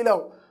கண்டுபிடிக்கிறது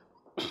இலகு.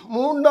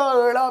 3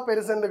 7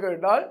 பெருசுன்னு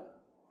கேட்டால்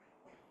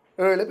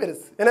 7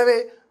 பெருசு. எனவே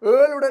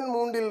 7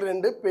 3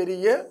 2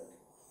 பெரிய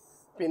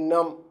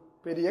பின்னம்,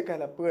 பெரிய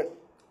கலப்பு எண்.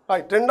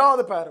 ரைட்.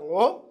 2வது பாருங்க,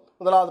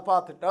 முதலாவது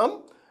பார்த்துட்டோம்.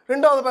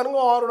 2வது பாருங்க,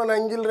 6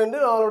 5 2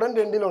 4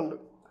 2 1.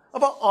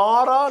 அப்போ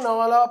 6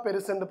 4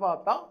 பெருசுன்னு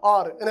பார்த்தா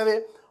 6. எனவே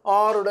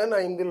 6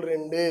 5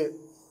 2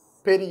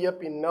 பெரிய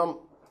பின்னம்.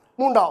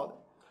 3வது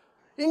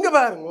இங்கே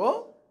பாருங்க,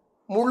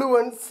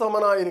 முழுவன்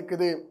சமனாக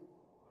இருக்குது.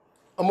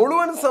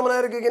 முழுவன்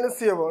சமனாக இருக்கு என்ன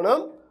செய்ய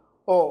வேணும்?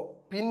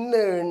 பின்ன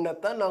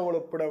எண்ணத்தான் நாங்கள்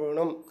ஒப்பிட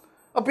வேணும்.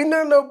 பின்ன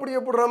எண்ணை எப்படி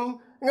ஒப்பிடுறோம்?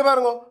 இங்கே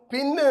பாருங்க,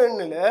 பின்ன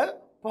எண்ணில்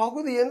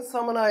பகுதி எண்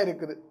சமனாக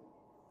இருக்குது.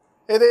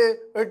 எது?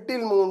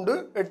 8/3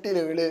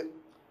 8/7.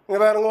 இங்கே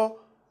பாருங்க,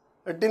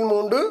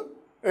 8/3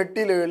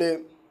 8/7.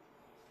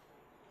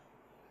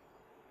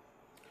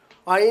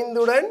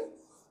 5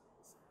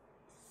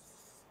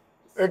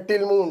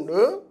 8/3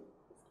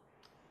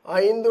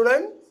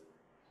 5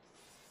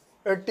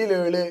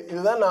 8/7.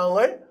 இதுதான்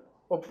நாங்கள்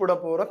ஒப்பிட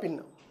போகிற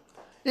பின்னம்.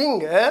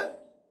 இங்கே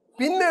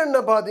பின்ன என்ன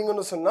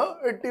பார்த்தீங்கன்னு சொன்னால்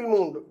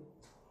 8/3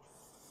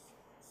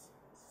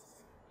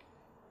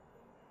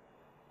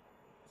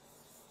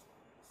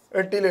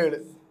 8/7.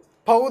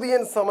 பகுதி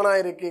எண்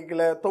சமனாக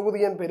இருக்கல, தொகுதி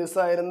எண்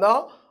பெருசாக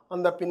இருந்தால்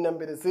அந்த பின்னம்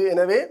பெருசு.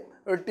 எனவே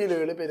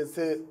 8/7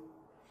 பெருசு.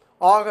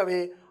 ஆகவே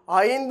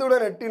 5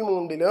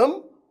 8/3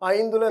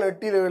 5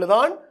 8/7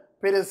 தான்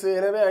பெருசு.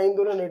 எனவே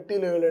 5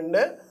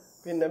 8/7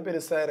 பின்னம்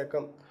பெருசாக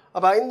இருக்கும்.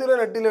 அப்போ 5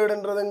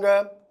 8/7ன்றதுங்க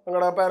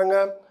அங்கடா பாருங்க,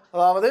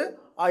 அதாவது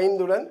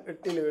 5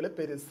 8/7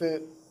 பெருசு.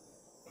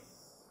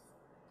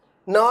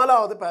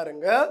 4வது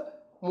பாருங்க,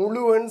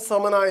 முழுவன்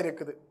சமனாக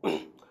இருக்குது.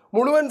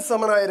 முழுவன்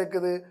சமனாக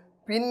இருக்குது,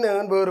 பின்ன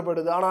எண்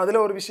வேறுபடுது. ஆனால்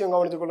அதில் ஒரு விஷயம்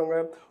கவனித்துக் கொள்ளுங்க,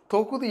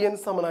 தொகுதி எண்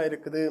சமனாக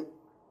இருக்குது.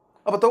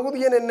 அப்போ தொகுதி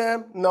எண் என்ன?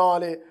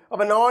 4.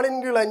 அப்போ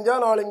 4/5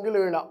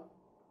 4/7.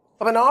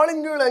 அப்போ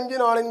 4/5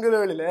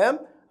 4/7ல்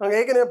நாங்கள்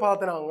ஏற்கனவே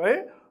பார்த்த நாங்கள்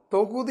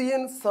தொகுதி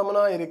எண்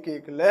சமனாக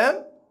இருக்கல,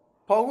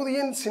 பகுதி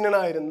எண்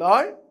சின்னனாக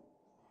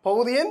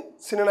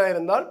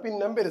இருந்தால்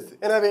பின்னம் பெருசு.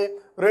 எனவே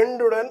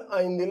 2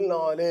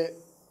 5/4.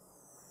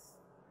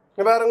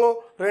 பாருங்க,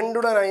 2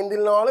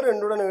 5/4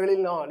 2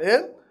 7/4.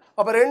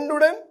 அப்போ 2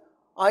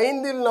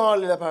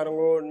 5/4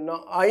 பாருங்க,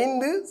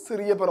 5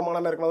 சிறிய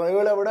பெருமானம் இருக்கும்.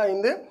 7 விட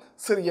 5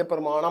 சிறிய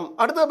பெருமானம்.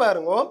 அடுத்த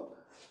பாருங்க,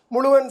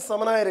 முழுவன்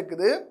சமனாக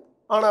இருக்குது.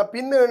 ஆனால்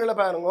பின்ன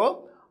எண்ணில் பாருங்க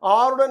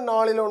 6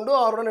 4 1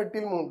 6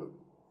 8/3.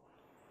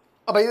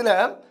 அப்போ இதில்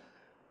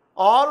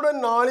 6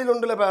 4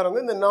 ஒன்றில் பாருங்க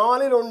இந்த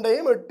 4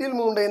 ஒன்றையும் 8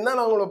 3 தான்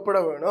நாங்கள் ஒப்பிட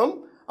வேணும்.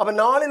 அப்போ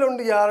 4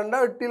 ஒன்று யாருண்டா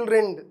 8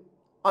 2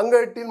 அங்கே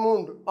 8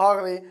 3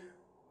 ஆகவே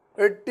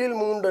 8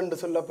 3 என்று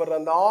சொல்லப்படுற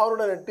அந்த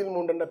 6 8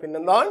 3 என்ற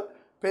பின்னம்தான்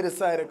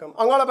பெருசாக இருக்கும்.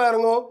 அங்கால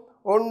பாருங்க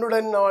 1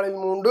 4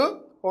 3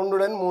 1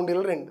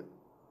 3 2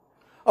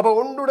 அப்போ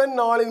 1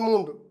 4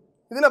 3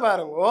 இதில்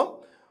பாருங்க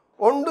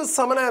 1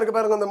 சமனாக இருக்குது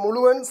பாருங்க அந்த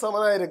முழுவன்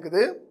சமனாக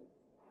இருக்குது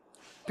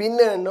பின்ன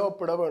என்ன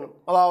ஒப்பிட வேணும்.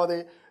 அதாவது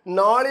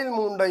 4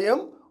 3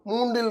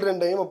 3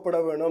 2 ஒப்பிட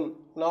வேணும்.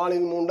 4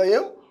 3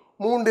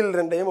 3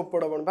 2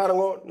 ஒப்பிட வேணும்.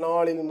 பாருங்க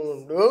 4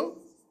 3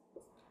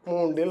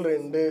 3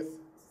 2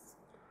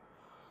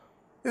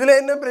 இதில்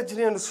என்ன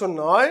பிரச்சனை என்று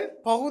சொன்னால்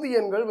பகுதி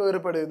எண்கள்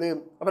வேறுபடுது.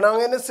 அப்போ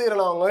நாங்கள் என்ன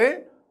செய்கிறோம், நாங்கள்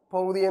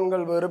பகுதி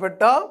எண்கள்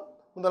வேறுபட்டால்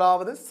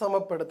முதலாவது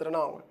சமப்படுத்துகிறோம்.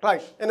 நாங்கள்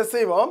ரைட் என்ன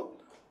செய்வோம்,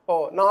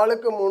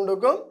 4க்கு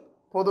 3க்கும்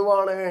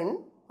பொதுவான எண்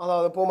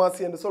அதாவது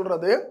போமாசி என்று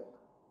சொல்கிறது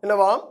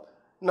என்னவா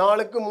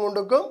 4க்கு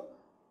 3க்கும்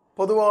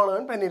பொதுவான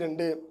எண்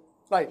 12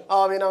 ரைட்.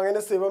 ஆகவே நாங்கள்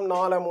என்ன செய்வோம்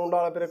 4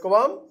 3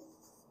 பெருக்குவோம்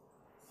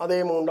அதே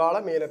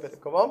 3 மேலே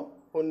பெருக்குவோம்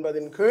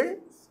 9 கீழ்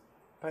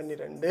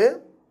 12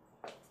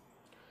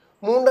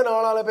 3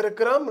 4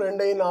 பெருக்கிறோம்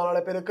 2 4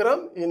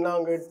 பெருக்கிறோம்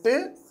 8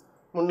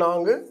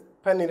 3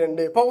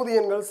 12 பகுதி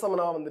எண்கள்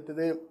சமனாக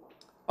வந்துட்டுது.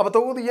 அப்போ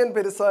தொகுதி எண்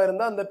பெருசாக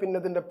இருந்தால் அந்த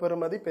பின்னத்தின்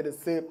பெருமதி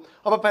பெருசு.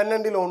 அப்போ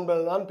 12 9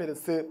 தான்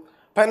பெருசு.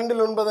 12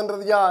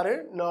 9ன்றது யாரு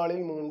 4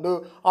 3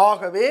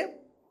 ஆகவே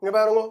இங்கே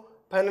பாருங்க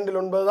 12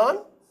 9 தான்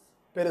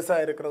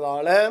பெருசாக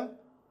இருக்கிறதால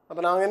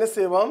அப்போ நாங்கள் என்ன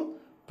செய்வோம்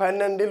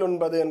 12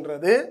 9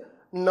 என்றது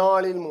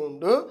 4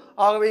 3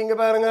 ஆகவே இங்கே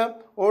பாருங்க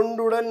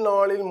 1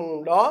 4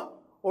 3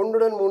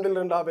 1 3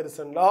 2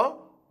 பெருசுண்டா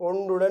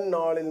 1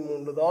 4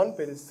 3 தான்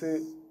பெருசு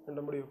என்ற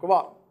முடிவுக்கு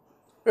வா.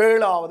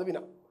 7வது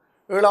வினா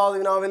 7வது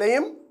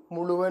வினாவிலையும்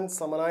முழுவன்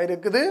சமனாக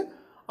இருக்குது.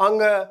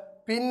 அங்கே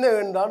பின்ன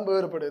எண் தான்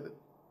வேறுபடுது.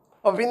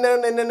 அப்போ பின்ன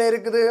எண் என்னென்ன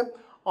இருக்குது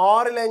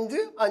 6 5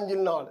 5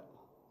 4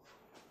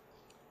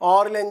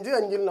 6 5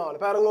 5 4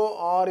 பாருங்க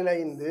 6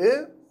 5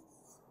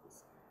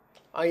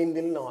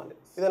 5 4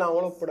 இதை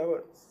நாங்களும் ஒப்பிட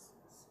வேணும்.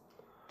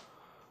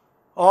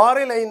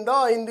 6 5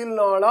 5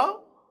 4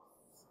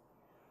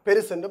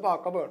 பெருசென்று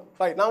பார்க்க வேணும்.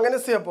 ரைட் நாங்கள் என்ன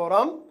செய்ய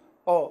போகிறோம்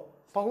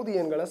பகுதி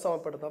எண்களை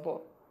சமப்படுத்த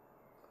போகிறோம்.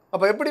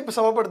 அப்போ எப்படி இப்போ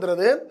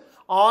சமப்படுத்துறது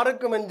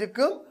 6க்கும்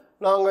 5க்கும்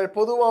நாங்கள்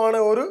பொதுவான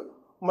ஒரு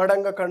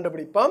மடங்கை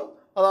கண்டுபிடிப்போம்.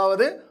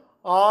 அதாவது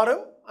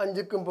 6ம்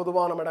 5க்கும்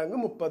பொதுவான மடங்கு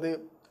 30.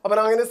 அப்போ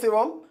நாங்கள் என்ன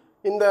செய்வோம்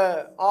இந்த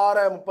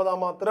 6 30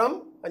 மாத்திரம்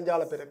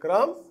 5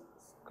 பெருக்கிறோம்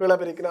கீழே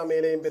பெருக்கினா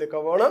மேலேயும் பெருக்க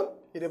வேணும்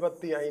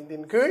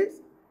 25 கீழ்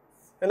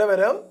என்ன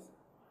வரும்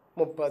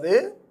 30.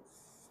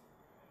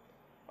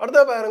 அடுத்த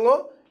பாருங்க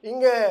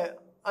இங்கே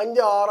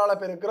 5 6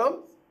 பெருக்கிறோம்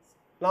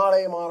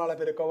 4 6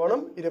 பெருக்க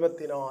வேணும்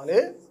 24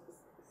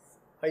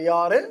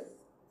 6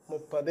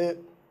 30.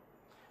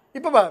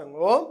 இப்போ பாருங்க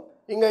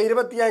இங்கே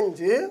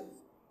 25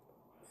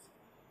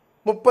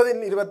 30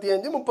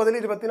 25 30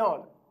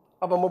 24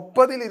 அப்போ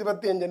 30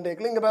 25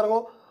 என்றைக்குள்ள இங்கே பாருங்க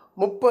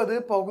 30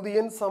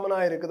 பகுதியின்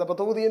சமனாக இருக்குது. அப்போ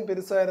தொகுதியின்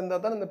பெருசாக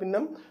இருந்தால் தான் இந்த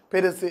பின்னம்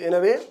பெருசு.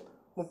 எனவே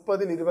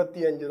 30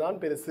 25 தான்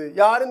பெருசு.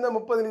 யார் இந்த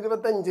 30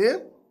 25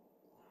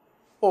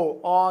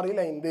 6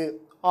 5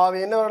 ஆகவே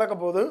என்ன நடக்க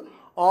போகுது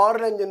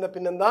 6 5 என்ற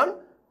பின்னம் தான்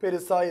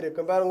பெருசாக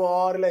இருக்கும். பாருங்க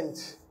 6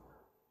 5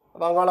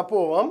 அப்போ அங்கால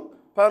போவோம்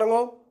பாருங்க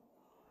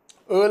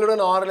 7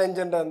 6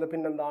 5 என்ற அந்த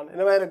பின்னம் தான்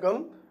என்னவா இருக்கும்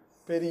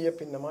பெரிய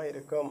பின்னமாக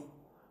இருக்கும்.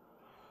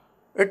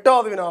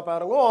 8வது வினா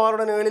பாருங்க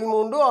 6 7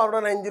 3 6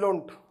 5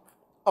 1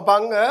 அப்போ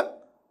அங்கே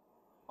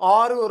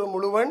 6 ஒரு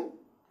முழுவன்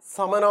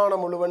சமனான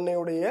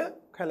முழுவண்ணையுடைய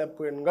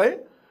கலப்பு எண்கள்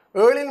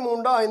 7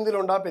 3 5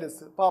 1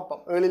 பெருசு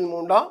பார்ப்போம் 7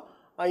 3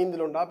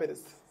 5 1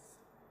 பெருசு.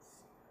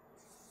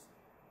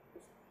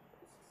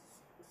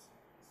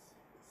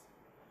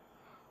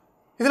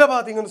 இதில்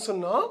பார்த்தீங்கன்னு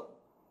சொன்னால்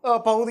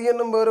பகுதி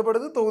எண்ணும்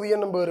வேறுபடுது தொகுதி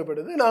எண்ணும்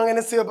வேறுபடுது. நாங்கள்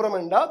என்ன செய்ய போகிறோம்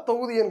என்றால்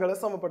தொகுதி எண்களை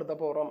சமப்படுத்த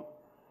போகிறோம்.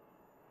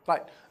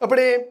 ரைட்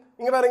அப்படி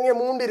இங்கே பாருங்க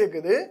 3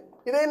 இருக்குது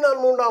இதையும்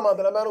நான் 3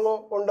 மாத்திரம் பாருங்க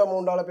 1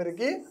 3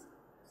 பெருக்கி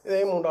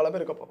இதையும் 3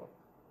 பெருக்க போகிறோம்.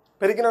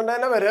 பெருக்கினா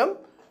என்ன வரும்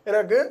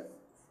எனக்கு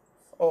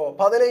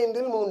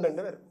 15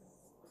 3 வரும்.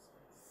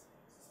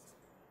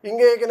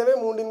 இங்கே ஏற்கனவே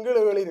 3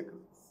 கீழ் 7 இருக்கு.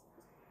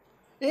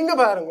 இங்கே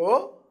பாருங்க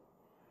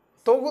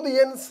தொகுதி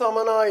எண்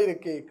சமனாக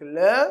இருக்கேக்குள்ள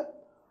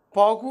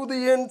பகுதி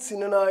எண்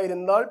சின்னனாக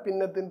இருந்தால்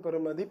பின்னத்தின்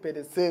பெறுமதி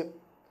பெருசு.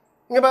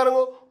 இங்கே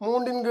பாருங்க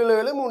 3 கீழ்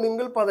 7 3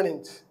 கீழ்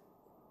 15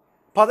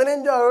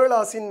 15 7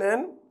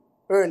 சின்னன்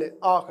 7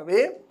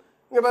 ஆகவே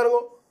இங்கே பாருங்க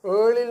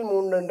 7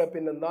 3 என்ற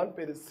பின்னம் தான்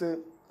பெருசு.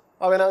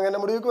 ஆகவே நாங்கள்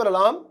என்ன முடிவுக்கு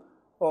வரலாம்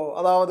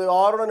அதாவது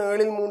 6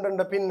 7 3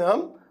 என்ற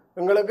பின்னம்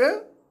எங்களுக்கு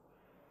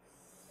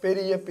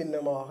பெரிய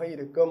பின்னமாக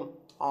இருக்கும்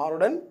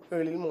 6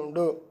 7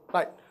 3.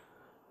 ரைட்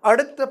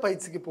அடுத்த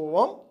பயிற்சிக்கு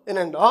போவோம்.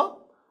 என்னென்னா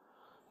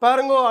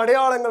பாருங்க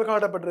அடையாளங்கள்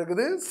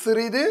காட்டப்பட்டிருக்குது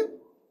சிறிது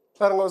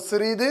பாருங்க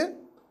சிறிது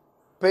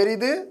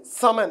பெரிது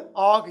சமன்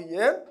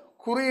ஆகிய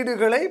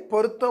குறியீடுகளை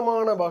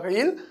பொருத்தமான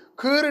வகையில்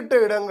கீறிட்ட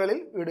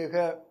இடங்களில் இடுக.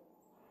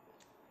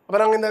 அப்போ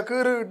நாங்கள் இந்த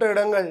கீறிட்ட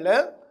இடங்களில்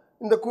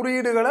இந்த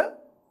குறியீடுகளை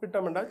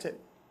விட்டோம்னா சரி.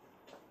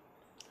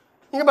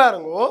 இங்கே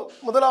பாருங்க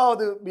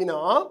முதலாவது வினா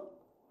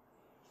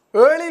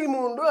 7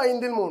 3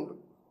 5 3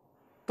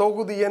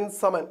 தொகுதியன்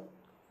சமன்.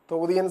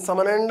 தொகுதியன்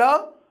சமன்ண்டா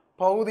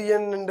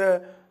பகுதியன் என்ற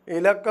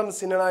இலக்கம்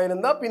சின்னனாக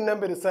இருந்தால்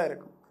பின்னம் பெருசாக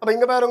இருக்கும். அப்போ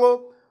இங்கே பாருங்க,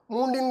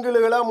 3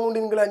 3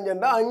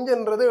 5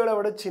 5 ஏழை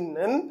விட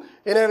சின்னன்.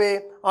 எனவே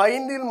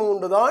 5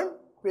 3 தான்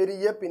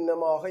பெரிய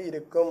பின்னமாக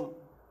இருக்கும்.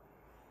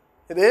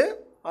 இது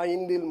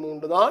 5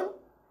 3 தான்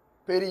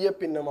பெரிய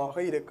பின்னமாக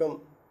இருக்கும்.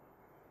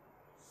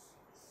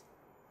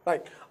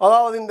 ரைட்.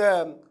 அதாவது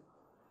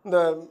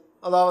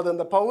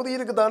இந்த பகுதி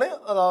இருக்கு தானே,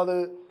 அதாவது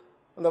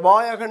அந்த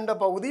வாயகண்ட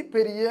பகுதி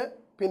பெரிய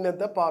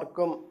பின்னத்தை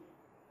பார்க்கும்.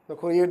 இந்த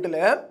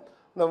குறியீட்டில்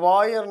இந்த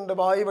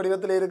வாய்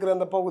வடிவத்தில் இருக்கிற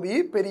அந்த பகுதி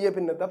பெரிய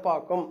பின்னத்தை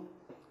பார்க்கும்.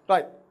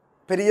 ரைட்,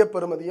 பெரிய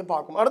பெருமதியை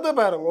பார்க்கும். அடுத்து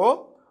பாருங்க,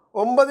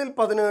 9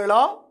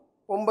 17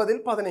 9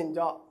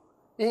 15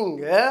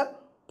 இங்கே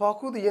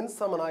பகுதியின்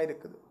சமனாக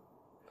இருக்குது.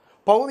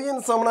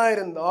 பகுதியின் சமனாக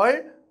இருந்தால்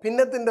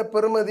பின்னத்தின்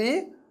பெருமதி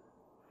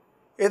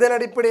எதன்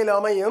அடிப்படையில்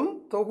அமையும்?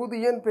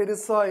 தொகுதியின்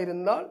பெருசாக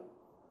இருந்தால்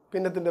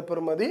பின்னத்தின்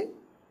பெருமதி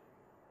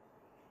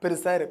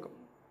பெருசாக இருக்கும்.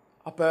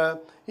 அப்போ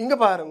இங்கே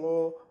பாருங்க,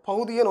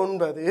 பகுதியின்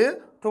 9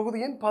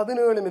 தொகுதியின்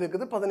 17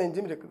 இருக்குது,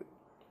 15 இருக்குது.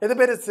 எது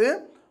பெருசு?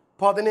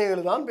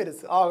 17 தான்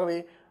பெருசு. ஆகவே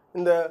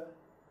இந்த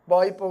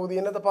வாய்ப்பகுதி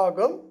என்னத்தை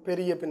பார்க்கும்?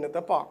 பெரிய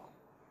பின்னத்தை பார்க்கும்,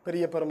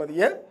 பெரிய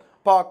பெருமதியை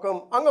பார்க்கும்.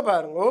 அங்கே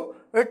பாருங்க,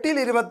 8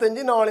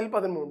 25 4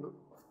 13.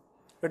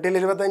 8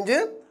 25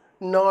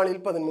 4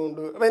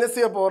 13. அப்போ என்ன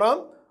செய்ய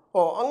போகிறோம்?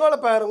 அங்கால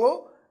பாருங்க,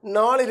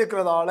 4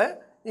 இருக்கிறதால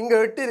இங்கே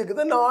 8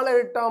 இருக்குது, 4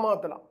 8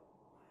 மாற்றலாம்.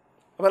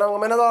 அப்போ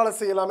நாங்கள் மெனதால்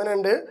செய்யலாம்.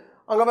 என்னண்டு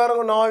அங்கே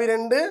பாருங்க, 4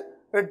 2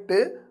 8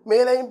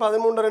 மேலையும்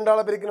 13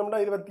 2 பிரிக்கணும்னா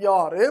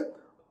 26.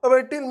 அப்போ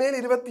 8 மேல்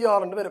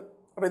 26 வரும்.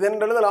 அப்போ இது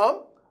என்ன எழுதலாம்?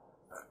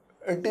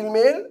 8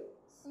 மேல்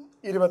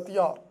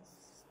 26.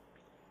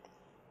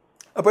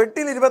 அப்போ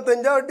 8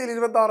 25 8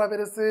 26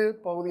 பெருசு.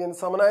 பகுதியின்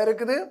சமனாக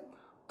இருக்குது.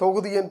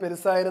 தொகுதியின்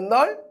பெருசாக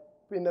இருந்தால்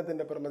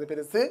பின்னத்தின் பெருமதி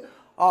பெருசு.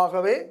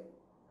 ஆகவே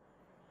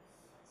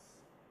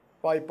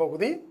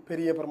வாய்ப்பகுதி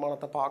பெரிய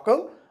பிரமாணத்தை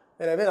பார்க்கும்.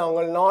 எனவே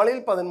நாங்கள் 4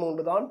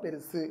 13 தான்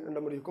பெருசு என்ற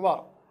முடிவுக்கு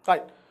வரோம்.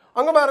 ரைட்.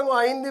 அங்கே பாருங்க,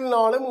 5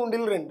 4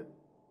 3 2.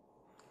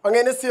 அங்கே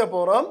என்ன செய்ய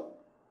போகிறோம்?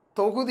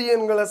 தொகுதி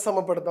எண்களை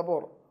சமப்படுத்த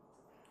போகிறோம்.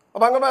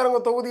 அப்போ அங்கே பாருங்க,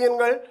 தொகுதி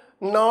எண்கள்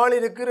 4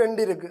 இருக்குது,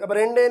 2 இருக்குது. அப்போ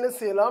 2 என்ன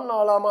செய்யலாம்?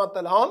 4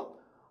 மாற்றலாம்.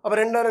 அப்போ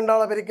 2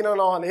 2 பெருக்கினா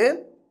 4.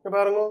 இங்கே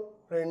பாருங்க,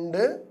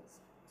 2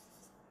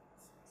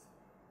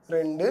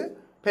 2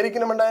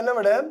 பெருக்கினோம்னா என்ன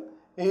விட?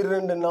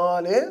 2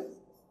 4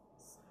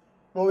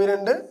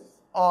 2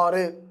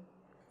 6.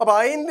 அப்போ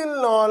 5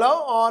 4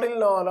 6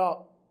 4.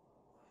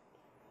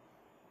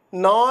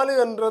 4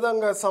 என்றது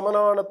அங்கே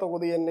சமனான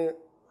தொகுதி எண்ணு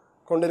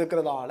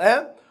கொண்டிருக்கிறதால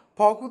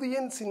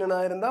பகுதியின்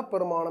சின்னனாக இருந்தால்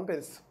பெருமானம்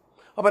பெருசு.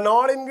 அப்போ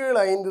 4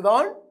 5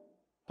 தான்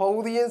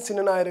பகுதியின்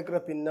சின்னனாக இருக்கிற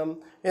பின்னம்.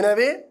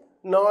 எனவே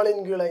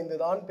 4 5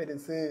 தான்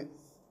பெருசு.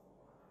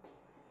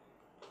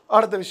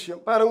 அடுத்த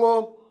விஷயம் பாருங்க,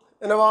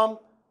 என்னவாம்?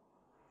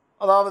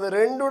 அதாவது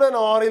 2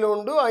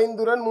 6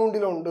 5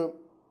 3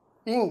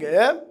 இங்கே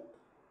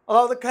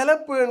அதாவது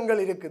கலப்பு எண்கள்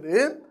இருக்குது,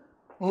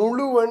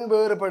 முழுவன்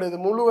வேறுபடுது,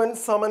 முழுவன்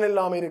சமன்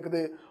இல்லாமல்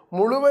இருக்குது.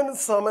 முழுவன்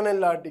சமன்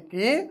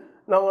இல்லாட்டிக்கு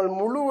நாங்கள்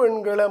முழு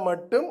எண்களை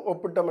மட்டும்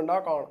ஒப்பிட்டோம்னா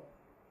காணும்.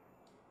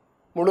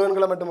 முழு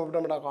எண்களை மட்டும்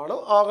ஒப்பிட்டோம்னா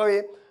காணும். ஆகவே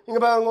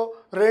இங்கே பாருங்க,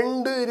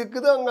 2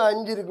 இருக்குது, அங்கே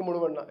 5 இருக்குது.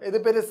 முழுவண்ணா எது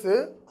பெருசு?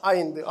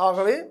 5.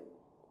 ஆகவே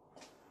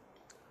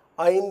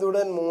 5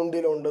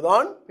 3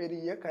 தான்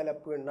பெரிய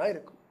கலப்பு எண்ணா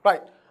இருக்கும்.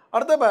 ரைட்.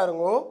 அடுத்த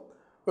பாருங்க,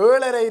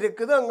 7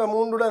 இருக்குது, அங்கே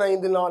 3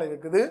 5 4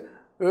 இருக்குது.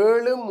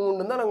 7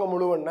 3 தான் அங்கே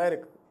முழுவண்ணா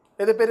இருக்குது.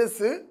 எது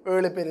பெருசு?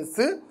 7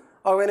 பெருசு.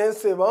 ஆகவே என்ன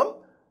செய்வோம்?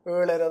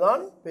 7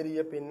 தான் பெரிய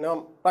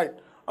பின்னம். ரைட்.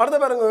 அடுத்த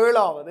பாருங்க,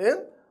 7வது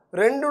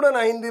 2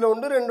 5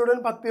 2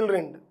 10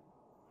 2.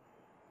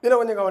 இதில்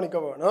கொஞ்சம் கவனிக்க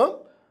வேணும்.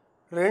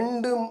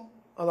 2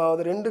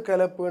 அதாவது 2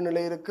 கலப்பு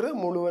நிலை இருக்கிற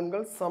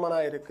முழுவன்கள்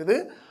சமனாக இருக்குது.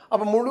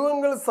 அப்போ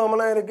முழுவன்கள்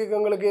சமனாக இருக்க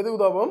எங்களுக்கு எது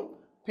உதவும்?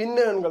 பின்ன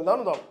எண்கள்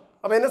தான் உதவும்.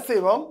 அப்போ என்ன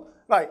செய்வோம்?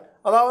 ரைட்.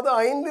 அதாவது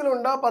 5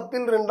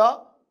 10 2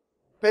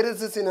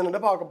 பெருசு சின்ன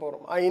பார்க்க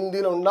போகிறோம்.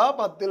 5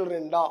 10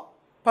 2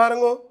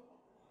 பாருங்க,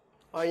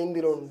 5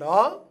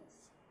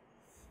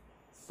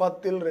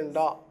 10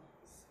 2.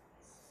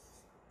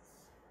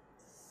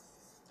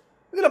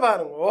 இதில்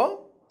பாருங்க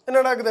என்ன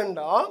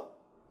நடக்குதுண்டா,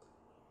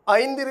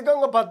 5 இருக்கு,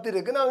 அங்கே 10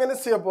 இருக்கு. நாங்கள் என்ன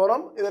செய்ய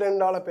போகிறோம்? இதை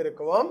 2ஆல்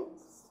பெருக்குவோம்,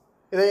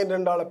 இதை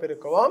 2ஆல்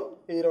பெருக்குவோம்.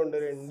 2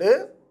 2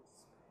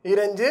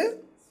 2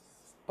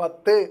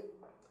 10.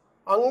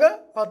 அங்கே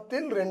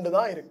 10 2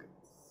 தான் இருக்கு.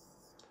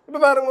 இப்போ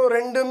பாருங்க,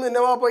 2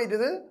 என்னவா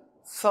போயிட்டுது?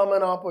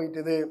 சமனா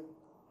போயிட்டுது.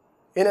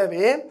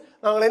 எனவே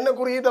நாங்கள் என்ன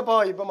குறியீட்டை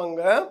பாய்ப்போம்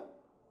அங்கே?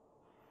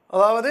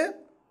 அதாவது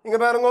இங்கே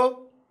பாருங்க,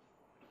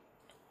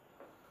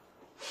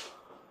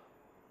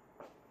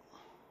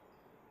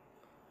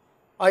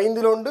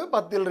 5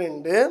 10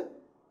 2.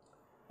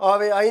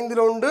 ஆகவே 5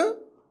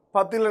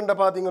 10 2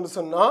 பார்த்தீங்கன்னு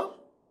சொன்னால்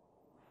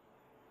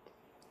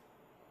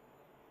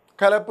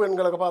கலப்பு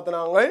எண்களுக்கு பார்த்து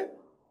நாங்கள்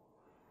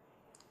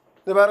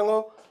இது பாருங்க,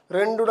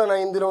 2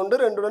 5 2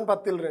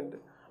 10 2.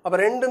 அப்போ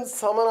 2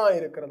 சமனாக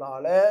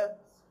இருக்கிறதால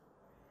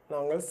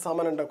நாங்கள்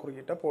சமன் என்ற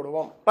குறியீட்டை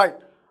போடுவோம். ரைட்.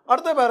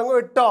 அடுத்த பாருங்க,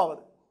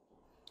 8வது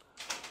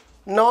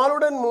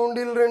 4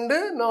 3 2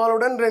 4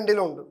 2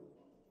 1.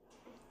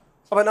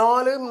 அப்போ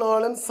 4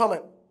 4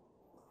 சமன்.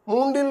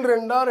 3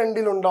 2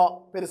 2 உண்டா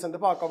பெருசுன்னு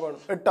பார்க்க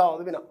வேணும்.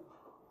 8வது வினா.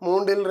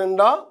 3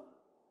 2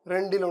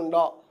 2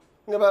 உண்டா?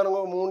 இங்கே பாருங்க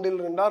 3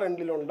 2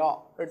 2 உண்டா?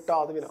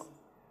 8வது வினா.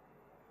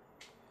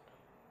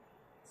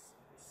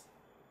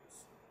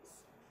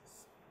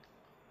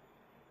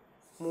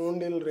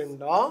 3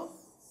 2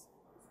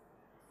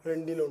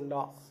 2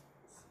 உண்டா?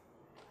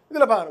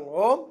 இதில் பாருங்க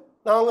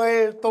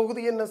நாங்கள்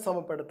தொகுதி என்ன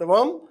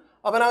சமப்படுத்துவோம்.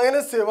 அப்போ நாங்கள்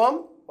என்ன செய்வோம்?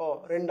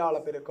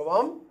 2ஆல்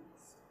பெருக்குவோம்.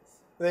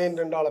 இதையும்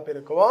 2ஆல்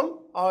பெருக்குவோம்.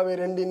 ஆகவே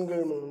 2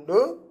 கீழ் 3.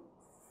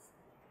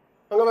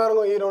 அங்கே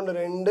பாருங்க 2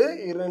 2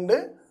 2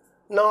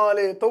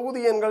 4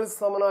 தொகுதி எண்கள்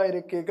சமனாக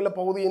இருக்கையில்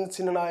பகுதி எண்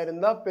சின்னனாக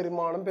இருந்தால்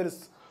பெருமானம்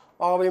பெருசு.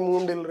 ஆகவே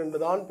 3 2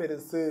 தான்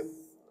பெருசு.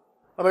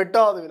 அப்போ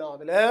 8வது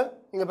வினாவில்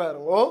இங்கே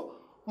பாருங்க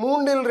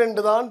 3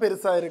 2 தான்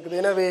பெருசாக இருக்குது.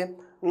 எனவே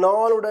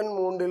 4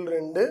 3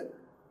 2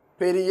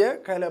 பெரிய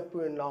கலப்பு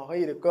எண்ணாக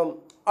இருக்கும்.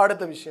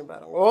 அடுத்த விஷயம்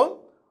பாருங்க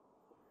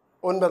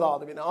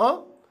 9வது வினா.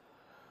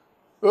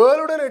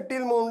 7 8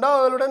 3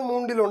 7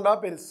 3 1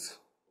 பெருசு.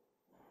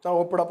 நான்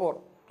ஒப்பிட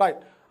போகிறோம்.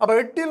 ரைட். அப்போ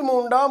 8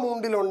 3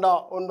 3 1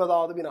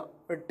 9வது வினா.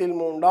 8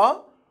 3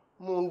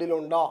 3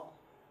 1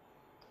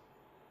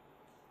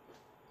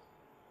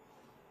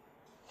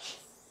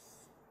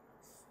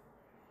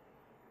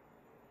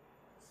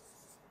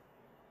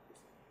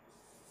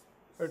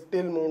 8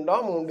 3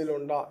 3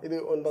 1 இது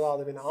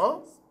 9வது வினா.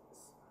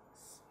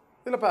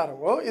 இதில்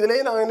பாருங்க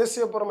இதுலேயே நாங்கள் என்ன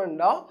செய்ய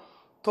போகிறோம்டா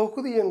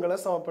தொகுதி எண்களை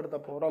சமப்படுத்த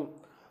போகிறோம்.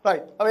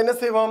 ரைட். அப்போ என்ன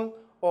செய்வோம்?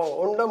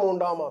 1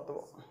 3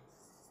 மாற்றுவோம்.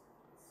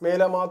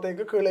 மேலே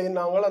மாற்றக்கு கீழே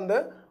நாங்கள் அந்த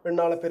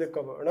எண்ணால் பெருக்க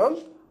வேணும்.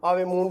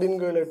 அவை 3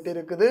 கீழ் 8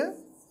 இருக்குது.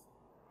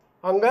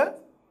 அங்கே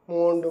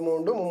 3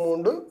 3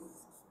 3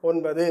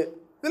 9.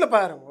 இதில்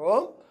பாருங்க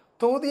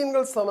தொகுதி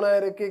எண்கள் சமனாக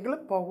இருக்கைகள்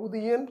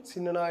பகுதி எண்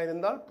சின்னனாக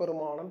இருந்தால்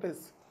பெருமானம்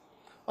பெருசு.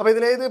 அப்போ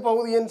இதில் எது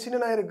பகுதி எண்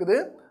சின்னனாக இருக்குது?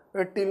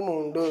 8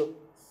 3.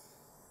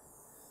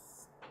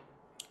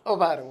 அப்போ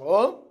பாருங்க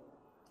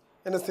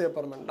என்ன செய்ய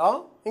போகிறோம்டா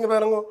இங்கே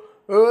பாருங்க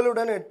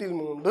 7 8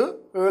 3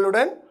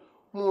 7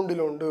 3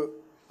 1.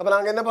 அப்போ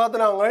நாங்கள் என்ன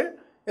பார்த்தோம்? நாங்கள்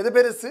எது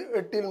பெருசு?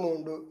 8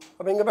 3.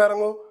 அப்போ இங்கே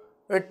பாருங்க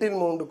 8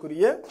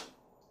 3க்குரிய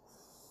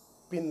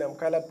பின்னம்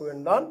கலப்பு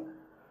எண் தான்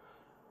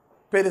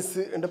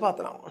பெருசு என்று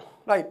பார்த்தோம்.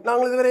 ரைட்.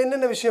 நாங்கள் இதுவரை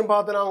என்னென்ன விஷயம்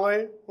பார்த்தோம்?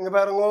 இங்கே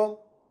பாருங்க.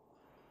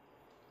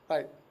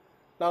 ரைட்.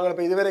 நாங்கள்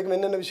இப்போ இதுவரைக்கும்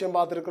என்னென்ன விஷயம்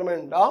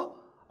பார்த்துருக்கிறோமேண்டா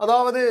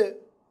அதாவது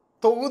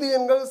தொகுதி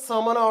எண்கள்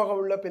சமனாக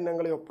உள்ள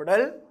பின்னங்களை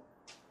ஒப்பிடல்.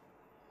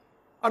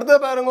 அடுத்த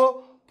பாருங்க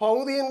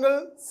பகுதி எண்கள்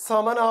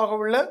சமனாக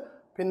உள்ள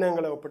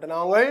பின்னங்களை ஒப்பிட்ட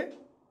நாங்கள்.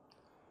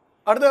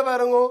 அடுத்த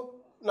பாருங்க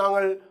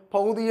நாங்கள்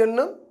பகுதி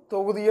எண்ணும்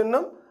தொகுதி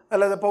எண்ணும்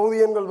அல்லது பகுதி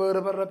எண்கள்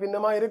வேறுபடுற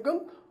பின்னமாக இருக்கும்,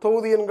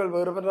 தொகுதி எண்கள்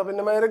வேறுபடுற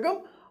பின்னமாக இருக்கும்.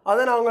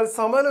 அதை நாங்கள்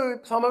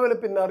சமவெளி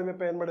பின்னறிவை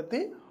பயன்படுத்தி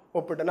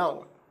ஒப்பிட்ட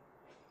நாங்கள்.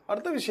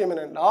 அடுத்த விஷயம்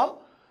என்னென்னா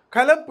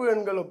கலப்பு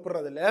எண்கள்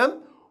ஒப்புறதுல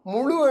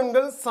முழு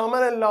எண்கள்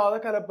சமனல்லாத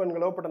கலப்பு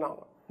எண்களை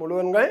ஒப்பிட்டாங்க. முழு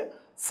எண்கள்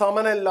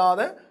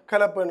சமனல்லாத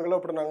கலப்பு எண்களை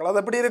ஒப்பிட்டாங்க.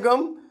 அது எப்படி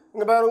இருக்கும்?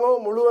 இங்கே பாருங்க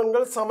முழு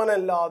எண்கள்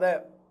சமனல்லாத.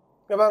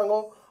 இங்கே பாருங்க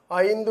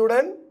 5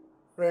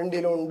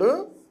 2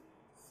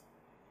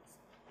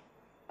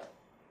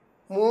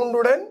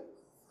 1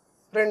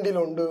 3 2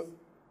 1.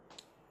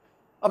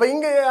 அப்போ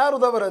இங்கே யார்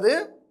உதவுறது?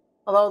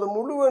 அதாவது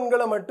முழு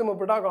எண்களை மட்டும்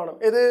ஒப்பிட்டா காணும்.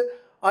 எது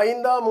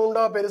 5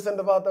 3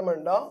 பெருசுன்னு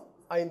பார்த்தோம்னா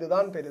 5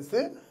 தான்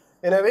பெருசு.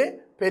 எனவே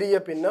பெரிய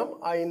பின்னம்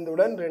 5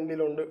 2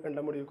 1 என்ற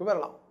முடிவுக்கு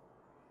வரலாம்.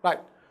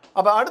 ரைட்.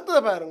 அப்போ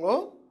அடுத்தது பாருங்க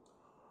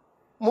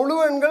முழு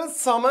எண்கள்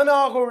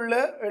சமனாக உள்ள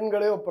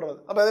எண்களை ஒப்புறது.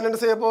 அப்போ அதை என்ன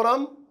செய்ய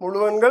போகிறோம்? முழு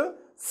எண்கள்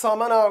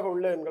சமனாக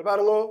உள்ள எண்கள்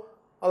பாருங்க.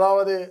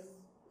 அதாவது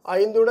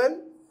 5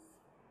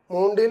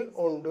 3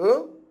 1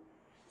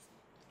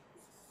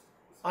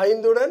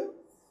 5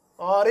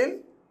 6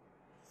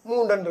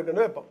 3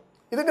 இருக்குன்னு வைப்போம்.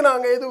 இதுக்கு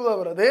நாங்கள் எது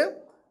உதவுறது?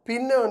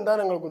 பின்னம்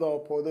தான் எங்களுக்கு உதவ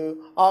போகுது.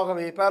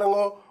 ஆகவே பாருங்க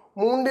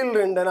 3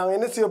 2 நாங்கள்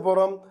என்ன செய்ய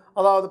போகிறோம்?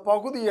 அதாவது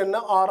பகுதி எண்ணை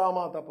 6ஆக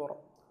மாற்ற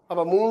போகிறோம்.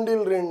 அப்போ 3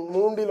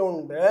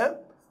 1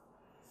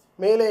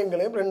 மேலே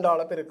எங்களையும்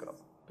 2ஆல் பெருக்கிறோம்.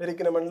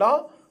 பெருக்கினோம்னா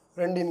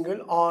 2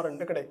 கீழ்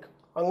 6 கிடைக்கும்.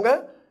 அங்கே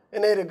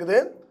என்ன இருக்குது?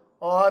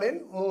 6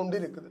 3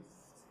 இருக்குது.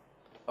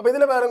 அப்போ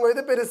இதில் பாருங்க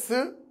இது பெருசு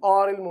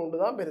 6 3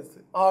 தான் பெருசு.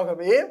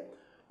 ஆகவே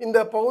இந்த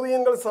பகுதி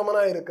எண்கள்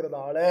சமனாக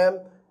இருக்கிறதால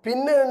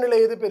பின்ன எண்ணில்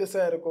எது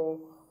பெருசாக இருக்கும்?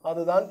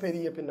 அதுதான்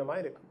பெரிய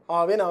பின்னமாக இருக்கும்.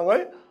 ஆகவே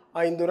நாங்கள்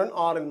 5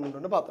 6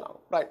 3 பார்த்தோம்.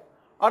 ரைட்.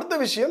 அடுத்த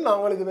விஷயம்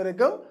நாங்கள் இது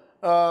வரைக்கும்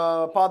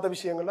பார்த்த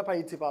விஷயங்களில்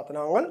பயிற்சி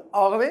பார்த்தோம்.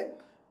 ஆகவே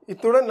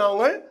இத்துடன்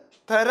நாங்கள்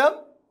தரம்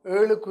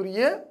 7க்குரிய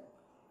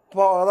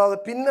அதாவது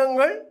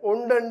பின்னங்கள்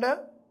ஒன்றெண்ட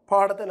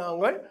பாடத்தை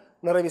நாங்கள்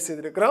நிறைவு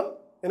செய்திருக்கிறோம்.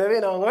 எனவே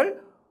நாங்கள்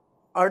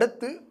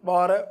அடுத்து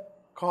வார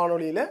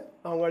காணொளியில்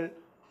நாங்கள்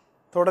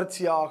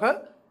தொடர்ச்சியாக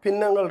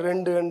பின்னங்கள்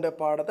 2 என்ற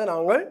பாடத்தை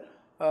நாங்கள்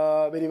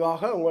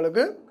விரிவாக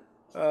உங்களுக்கு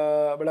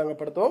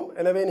விளங்கப்படுத்துவோம்.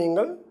 எனவே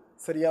நீங்கள்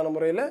சரியான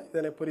முறையில்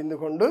இதனை புரிந்து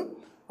கொண்டு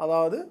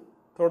அதாவது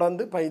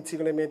தொடர்ந்து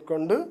பயிற்சிகளை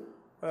மேற்கொண்டு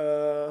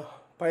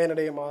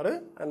பயனடையுமாறு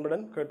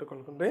அன்புடன்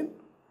கேட்டுக்கொள்கின்றேன்.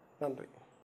 நன்றி.